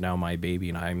this is now my baby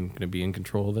and I'm going to be in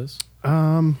control of this?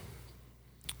 Kind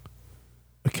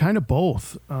of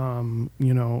both.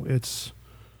 It's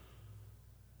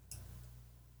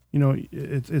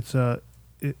a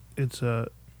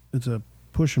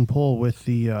push and pull with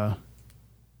the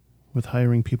with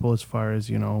hiring people, as far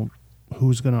as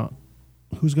who's gonna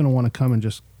want to come and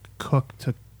just cook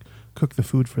the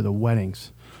food for the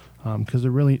weddings, because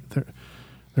they're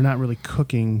not really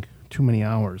cooking too many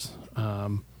hours,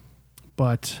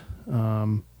 but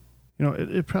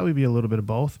it'd probably be a little bit of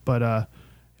both, but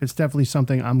it's definitely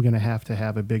something I'm going to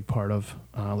have a big part of,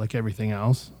 like everything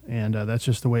else. And that's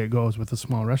just the way it goes with a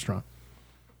small restaurant.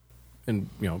 And,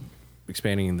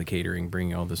 expanding in the catering,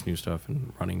 bringing all this new stuff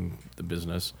and running the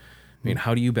business. I mean,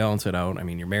 how do you balance it out? I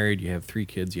mean, you're married, you have 3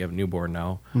 kids, you have a newborn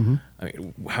now. Mm-hmm. I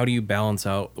mean, how do you balance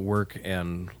out the work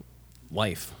and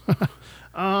life?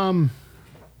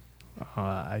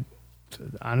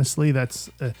 Honestly, that's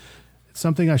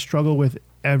something I struggle with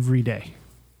every day.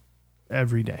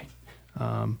 Every day.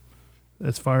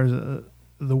 As far as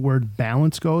the word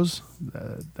balance goes,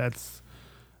 that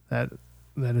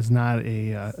is not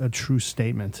a true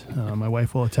statement. My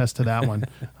wife will attest to that one.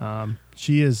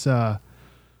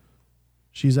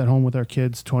 She's at home with our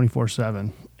kids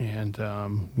 24/7, and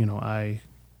I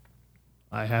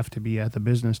have to be at the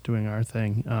business doing our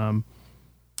thing.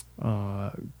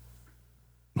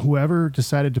 Whoever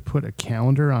decided to put a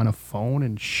calendar on a phone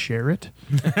and share it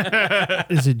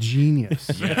is a genius.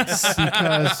 Yes.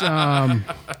 Because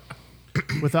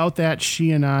without that,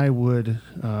 she and I would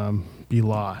be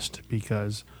lost,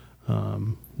 because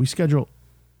we schedule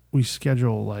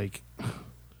like,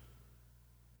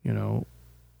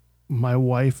 my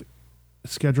wife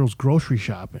schedules grocery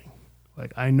shopping.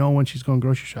 Like, I know when she's going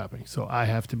grocery shopping, so I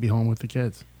have to be home with the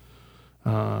kids.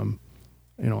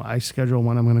 I schedule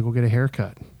when I'm going to go get a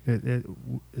haircut.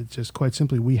 It's just quite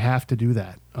simply, we have to do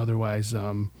that. Otherwise,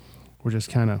 we're just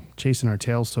kind of chasing our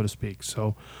tails, so to speak.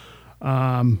 So,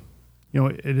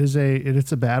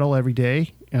 it's a battle every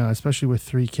day, especially with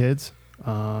 3 kids.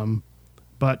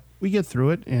 But we get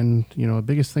through it. And, the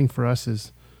biggest thing for us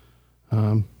is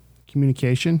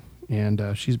communication.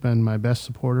 And she's been my best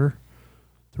supporter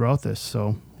throughout this.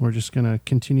 So we're just going to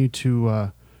continue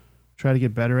to try to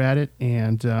get better at it.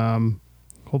 And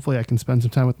hopefully I can spend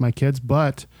some time with my kids.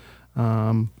 But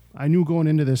I knew going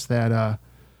into this that,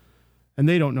 and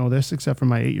they don't know this except for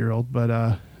my 8-year-old,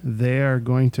 but they are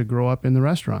going to grow up in the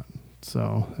restaurant.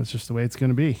 So that's just the way it's going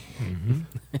to be.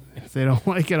 Mm-hmm. If they don't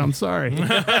like it, I'm sorry.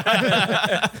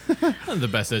 The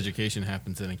best education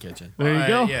happens in a kitchen. There you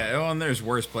go. Yeah, well, and there's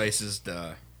worse places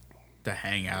to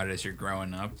hang out as you're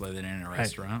growing up than in a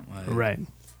restaurant. Right.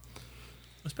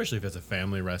 Especially if it's a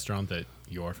family restaurant that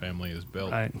your family has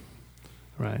built. Right.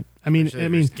 I mean,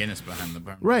 there's Guinness behind the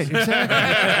bar. Right. Exactly.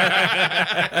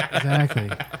 Exactly.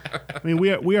 I mean,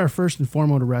 we are first and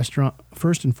foremost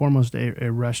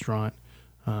a restaurant.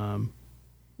 And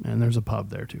there's a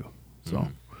pub there too. So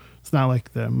it's not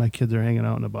like my kids are hanging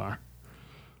out in a bar.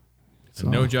 So,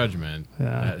 no judgment.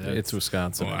 Yeah. It's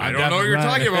Wisconsin. Well, I don't know what you're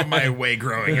talking about my way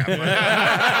growing up.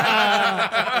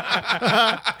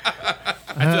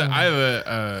 I have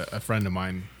a friend of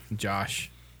mine,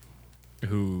 Josh,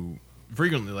 who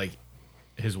frequently,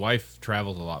 his wife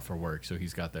travels a lot for work, so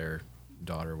he's got their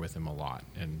daughter with him a lot.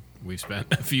 And we've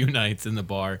spent a few nights in the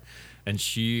bar, and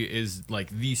she is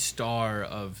the star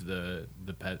of the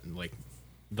pet,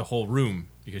 the whole room,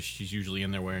 because she's usually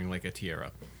in there wearing a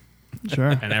tiara. Sure.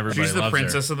 And everybody She's the loves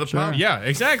princess her. of the pub. Yeah,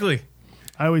 exactly.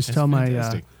 I always tell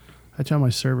fantastic. I tell my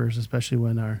servers, especially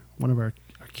when one of our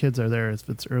kids are there, if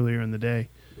it's earlier in the day,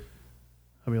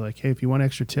 I'll be like, hey, if you want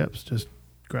extra tips, just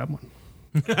grab one.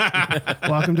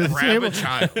 Walk them to the table.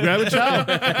 Grab a child.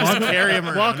 Carry him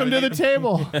around. Welcome to the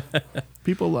table.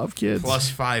 People love kids.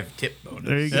 +5 tip bonus.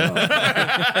 There you go.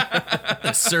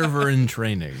 A server in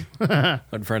training. I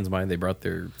had friends of mine, they brought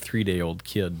their 3-day-old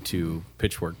kid to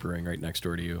Pitchfork Brewing right next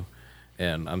door to you.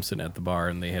 And I'm sitting at the bar,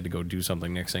 and they had to go do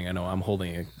something. Next thing I know, I'm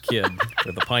holding a kid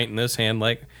with a pint in this hand,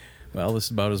 well, this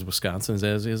is about as Wisconsin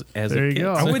as There it you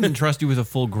go. I wouldn't trust you with a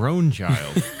full-grown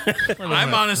child.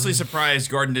 I'm honestly surprised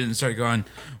Gordon didn't start going,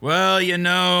 well,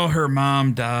 her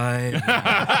mom died.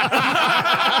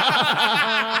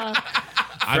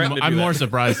 I'm more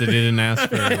surprised they didn't ask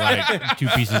for 2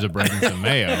 pieces of bread and some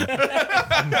mayo.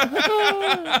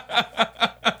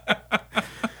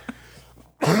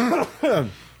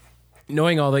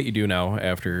 Knowing all that you do now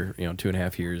after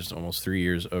 2.5 years, almost 3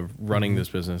 years of running this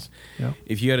business, Yeah.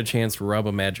 if you had a chance to rub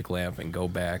a magic lamp and go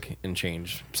back and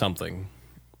change something,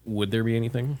 would there be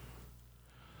anything?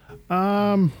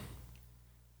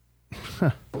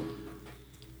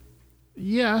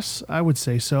 Yes, I would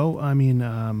say so. I mean,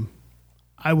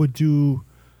 I would do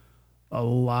a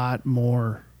lot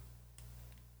more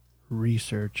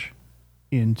research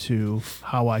into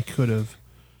how I could have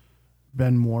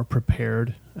been more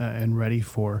prepared and ready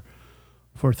for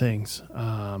things.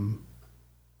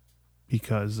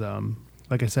 Because,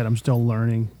 like I said, I'm still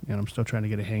learning and I'm still trying to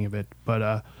get a hang of it.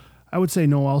 But I would say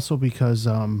no also because,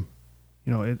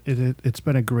 it's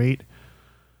been a great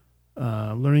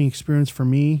learning experience for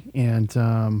me.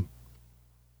 And,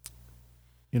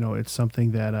 it's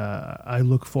something that I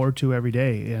look forward to every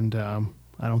day. And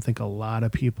I don't think a lot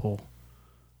of people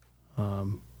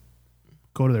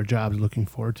go to their jobs looking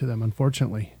forward to them.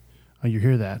 Unfortunately, you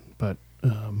hear that, but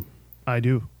I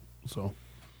do. So,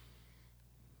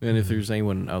 And if there's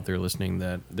anyone out there listening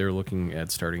that they're looking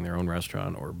at starting their own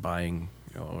restaurant or buying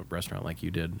a restaurant like you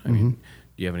did, I mean, do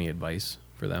you have any advice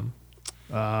for them?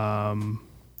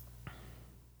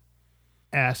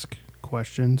 Ask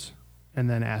questions and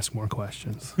then ask more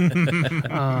questions.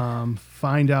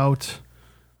 Find out,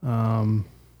 find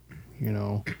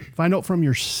out from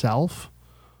yourself,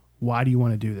 why do you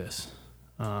want to do this?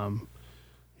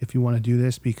 If you want to do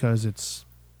this because it's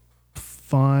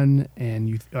fun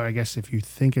or I guess if you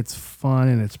think it's fun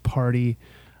and it's party,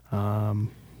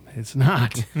 it's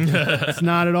not. It's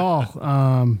not at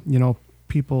all.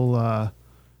 People,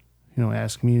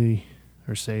 ask me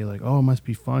or say like, oh, it must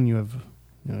be fun. You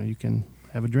can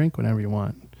have a drink whenever you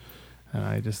want. And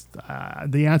I just,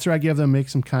 the answer I give them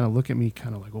makes them kind of look at me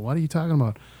kind of like, well, what are you talking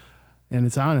about? And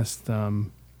it's honest. I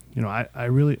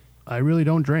really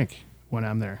don't drink when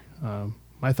I'm there.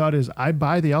 My thought is I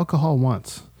buy the alcohol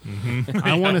once.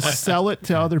 I want to sell it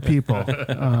to other people.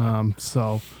 I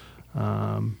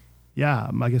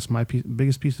guess my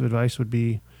biggest piece of advice would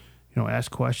be,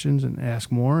 ask questions and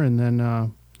ask more, and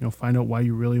then, find out why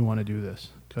you really want to do this,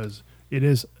 because it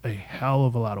is a hell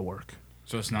of a lot of work.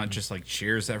 So it's not just like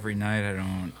Cheers every night. I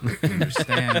don't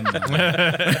understand.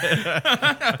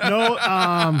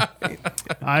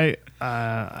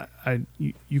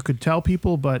 You could tell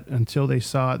people, but until they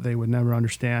saw it, they would never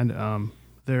understand.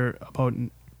 They're about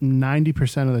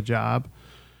 90% of the job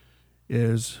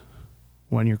is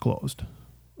when you're closed.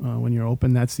 When you're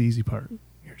open, that's the easy part.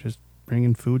 You're just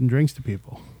bringing food and drinks to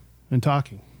people and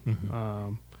talking.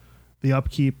 The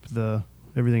upkeep,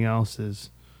 everything else is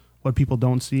what people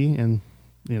don't see, and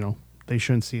they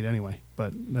shouldn't see it anyway.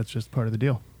 But that's just part of the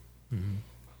deal.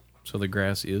 So the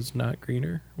grass is not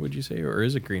greener, would you say, or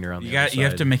is it greener on the other side? You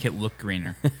have to make it look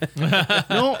greener.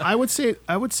 No, I would say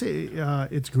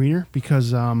it's greener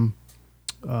because my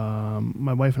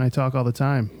wife and I talk all the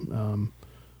time.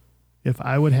 If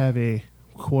I would have a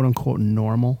quote unquote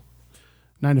normal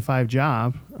 9-to-5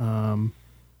 job,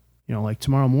 like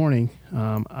tomorrow morning,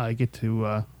 I get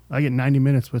 90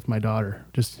 minutes with my daughter,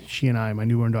 just she and I, my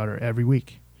newborn daughter, every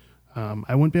week.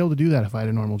 I wouldn't be able to do that if I had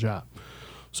a normal job.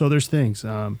 So there's things,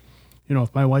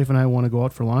 if my wife and I want to go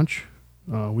out for lunch,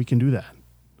 we can do that.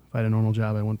 If I had a normal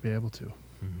job, I wouldn't be able to.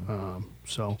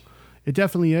 So it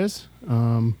definitely is,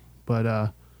 but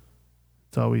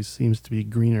it always seems to be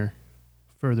greener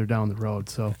further down the road.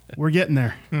 So we're getting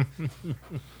there.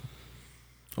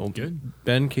 Oh, good.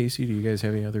 Ben, Casey, do you guys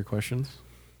have any other questions?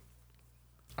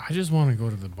 I just want to go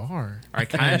to the bar. I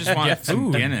kind of just want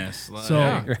some Guinness.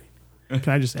 So can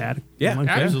I just add? Yeah,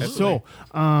 absolutely. So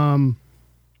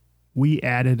we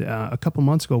added a couple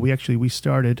months ago. We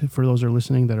started, for those that are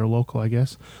listening that are local, I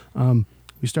guess,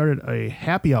 we started a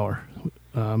happy hour.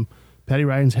 Patty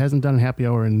Ryan's hasn't done a happy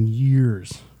hour in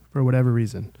years for whatever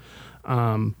reason.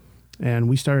 And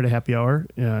we started a happy hour.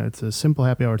 It's a simple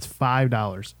happy hour. It's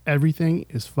 $5. Everything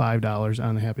is $5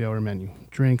 on the happy hour menu.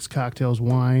 Drinks, cocktails,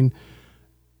 wine,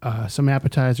 some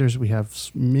appetizers. We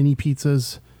have mini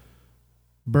pizzas,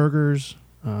 burgers,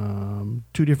 2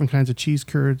 different kinds of cheese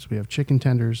curds. We have chicken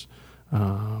tenders.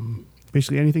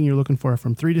 Basically anything you're looking for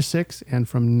from 3 to 6 and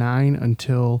from 9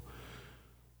 until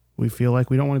we feel like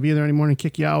we don't want to be there anymore and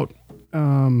kick you out,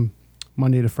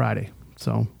 Monday to Friday.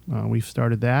 So we've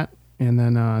started that. And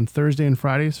then on Thursday,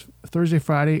 Friday,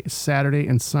 Saturday,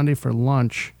 and Sunday for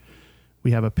lunch, we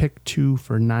have a pick 2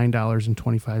 for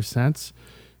 $9.25.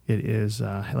 It is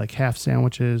like half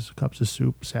sandwiches, cups of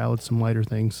soup, salad, some lighter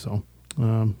things. So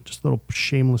just a little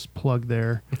shameless plug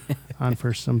there on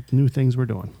for some new things we're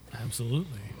doing.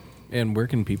 Absolutely. And where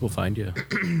can people find you?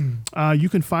 You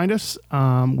can find us.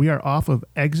 We are off of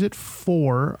Exit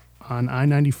 4 on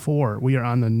I-94. We are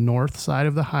on the north side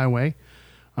of the highway.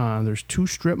 There's 2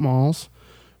 strip malls.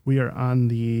 We are in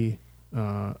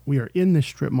the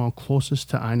strip mall closest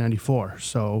to I-94.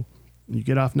 So you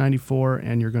get off 94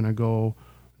 and you're going to go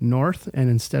north,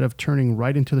 and instead of turning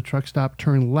right into the truck stop,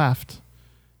 turn left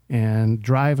and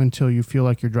drive until you feel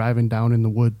like you're driving down in the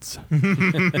woods.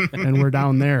 And we're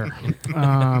down there.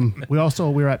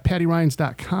 We're at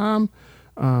pattyryans.com.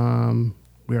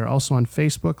 We are also on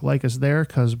Facebook. Like us there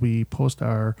because we post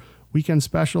our weekend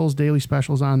specials, daily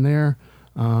specials on there.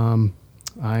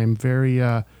 I'm very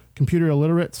computer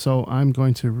illiterate, so I'm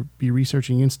going to be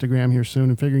researching Instagram here soon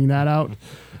and figuring that out.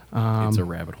 It's a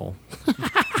rabbit hole.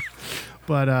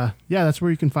 But that's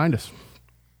where you can find us.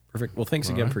 Perfect. Well, thanks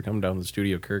again for coming down to the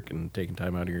studio, Kirk, and taking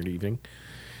time out of your evening.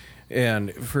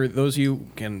 And for those of you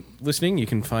listening, you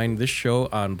can find this show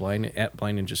on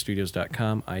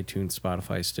blindninjastudios.com, iTunes,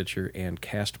 Spotify, Stitcher, and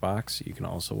CastBox. You can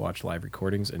also watch live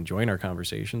recordings and join our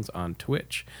conversations on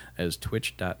Twitch as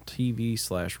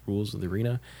twitch.tv/Rules of the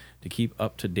Arena. To keep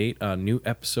up to date on new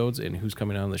episodes and who's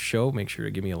coming on the show, make sure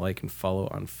to give me a like and follow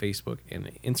on Facebook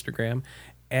and Instagram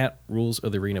at Rules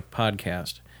of the Arena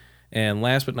Podcast. And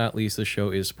last but not least, the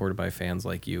show is supported by fans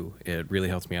like you. It really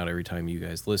helps me out every time you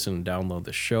guys listen and download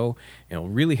the show. And it'll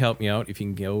really help me out if you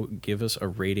can go give us a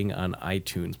rating on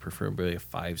iTunes, preferably a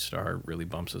 5-star. Really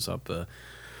bumps us up the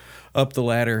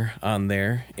ladder on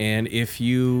there. And if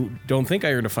you don't think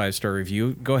I earned a 5-star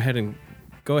review, go ahead and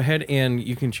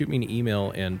you can shoot me an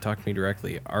email and talk to me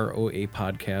directly.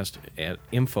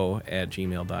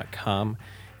 roapodcast@info@gmail.com.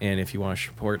 And if you want to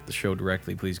support the show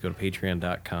directly, please go to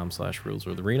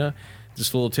patreon.com/rulesofthearena.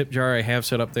 Just a little tip jar I have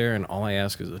set up there, and all I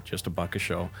ask is just $1 a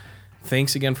show.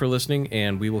 Thanks again for listening,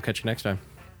 and we will catch you next time.